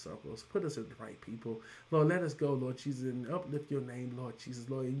right circles. Put us in the right people. Lord, let us go, Lord Jesus, and uplift your name, Lord Jesus,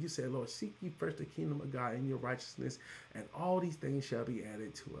 Lord. And you said, Lord, seek ye first the kingdom of God and your righteousness, and all these things shall be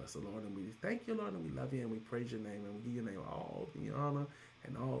added to us, Lord. And we thank you, Lord, and we love you, and we praise your name, and we give your name all the honor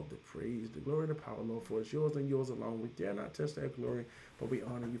and all the praise, the glory, and the power, Lord, for it's yours and yours alone. We dare not touch that glory, but we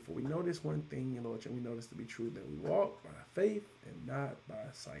honor you, for we know this one thing, Lord, and we know this to be true, that we walk by faith and not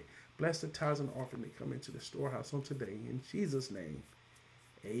by sight. Bless the tithes and offering that come into the storehouse on today. In Jesus' name,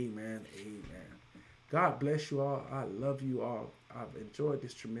 amen, amen. God bless you all. I love you all. I've enjoyed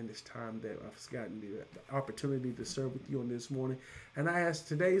this tremendous time that I've gotten the opportunity to serve with you on this morning. And I ask,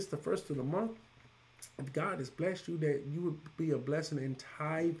 today is the first of the month. If God has blessed you, that you would be a blessing in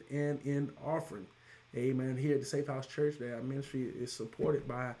tithe and in offering. Amen. Here at the Safe House Church, that our ministry is supported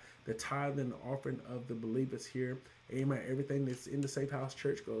by the tithe and the offering of the believers here. Amen. Everything that's in the Safe House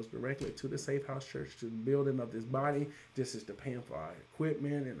Church goes directly to the Safe House Church, to the building of this body. This is the paying for our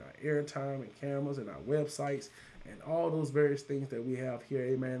equipment and our airtime and cameras and our websites and all those various things that we have here.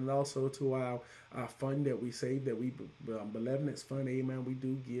 Amen. And also to our fund that we save, that we benevolence fund. Amen. We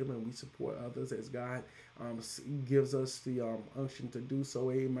do give and we support others as God gives us the unction to do so.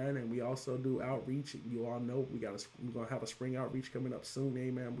 Amen. And we also do outreach. You all know we're gonna have a spring outreach coming up soon.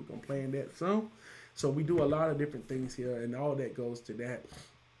 Amen. We're gonna plan that soon. So we do a lot of different things here, and all that goes to that,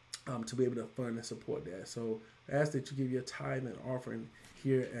 to be able to fund and support that. So I ask that you give your tithe and offering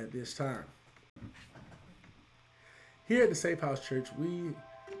here at this time. Here at the Safe House Church, we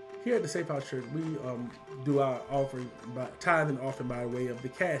do our offering, tithe and offering by way of the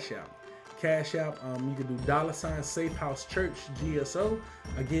Cash App. Cash App, you can do $ Safe House Church GSO.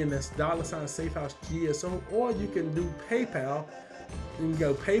 Again, that's $ Safe House GSO, or you can do PayPal. You can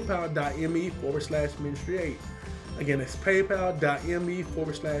go paypal.me/ministry8. Again, that's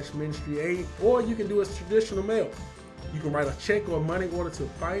paypal.me/ministry8, or you can do a traditional mail. You can write a check or money order to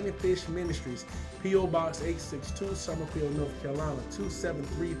Fighting Fish Ministries, P.O. Box 862, Summerfield, North Carolina,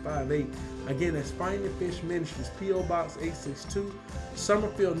 27358. Again, that's Fighting Fish Ministries, P.O. Box 862,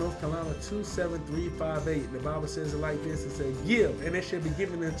 Summerfield, North Carolina, 27358. The Bible says it like this: it says, "Give, and it shall be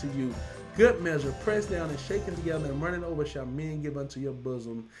given unto you. Good measure, pressed down and shaken together and running over, shall men give unto your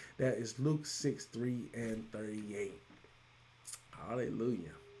bosom." That is Luke 6:3-38.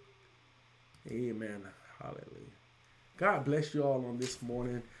 Hallelujah. Amen. Hallelujah. God bless you all on this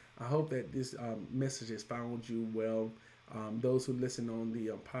morning. I hope that this message has found you well. Those who listen on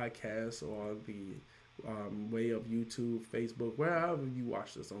the podcast or the way of YouTube, Facebook, wherever you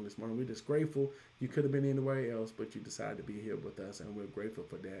watched us on this morning, we're just grateful. You could have been anywhere else, but you decided to be here with us, and we're grateful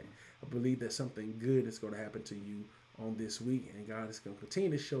for that. I believe that something good is going to happen to you on this week, and God is going to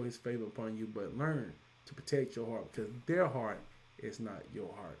continue to show his favor upon you, but learn to protect your heart, because their heart is not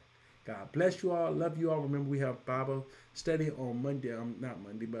your heart. God bless you all. Love you all. Remember, we have Bible study on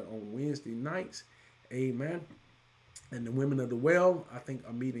on Wednesday nights. Amen. And the Women of the Well, I think,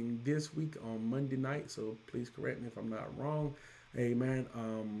 are meeting this week on Monday night. So please correct me if I'm not wrong. Amen.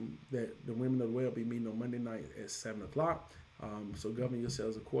 That the Women of the Well will be meeting on Monday night at 7 o'clock. So govern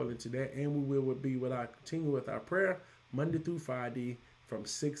yourselves according to that. And we will continue with our prayer Monday through Friday from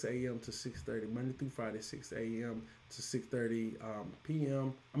 6 a.m. to 6:30. Monday through Friday, 6 a.m. to 6:30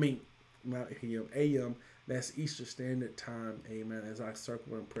 p.m. Not p.m. a.m. That's Eastern Standard Time. Amen. As our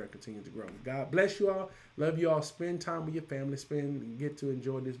circle and prayer continues to grow. God bless you all. Love you all. Spend time with your family. Get to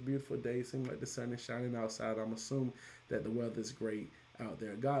enjoy this beautiful day. Seems like the sun is shining outside. I'm assuming that the weather is great out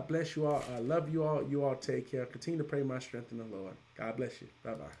there. God bless you all. I love you all. You all take care. Continue to pray my strength in the Lord. God bless you.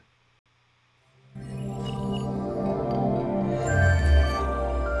 Bye-bye.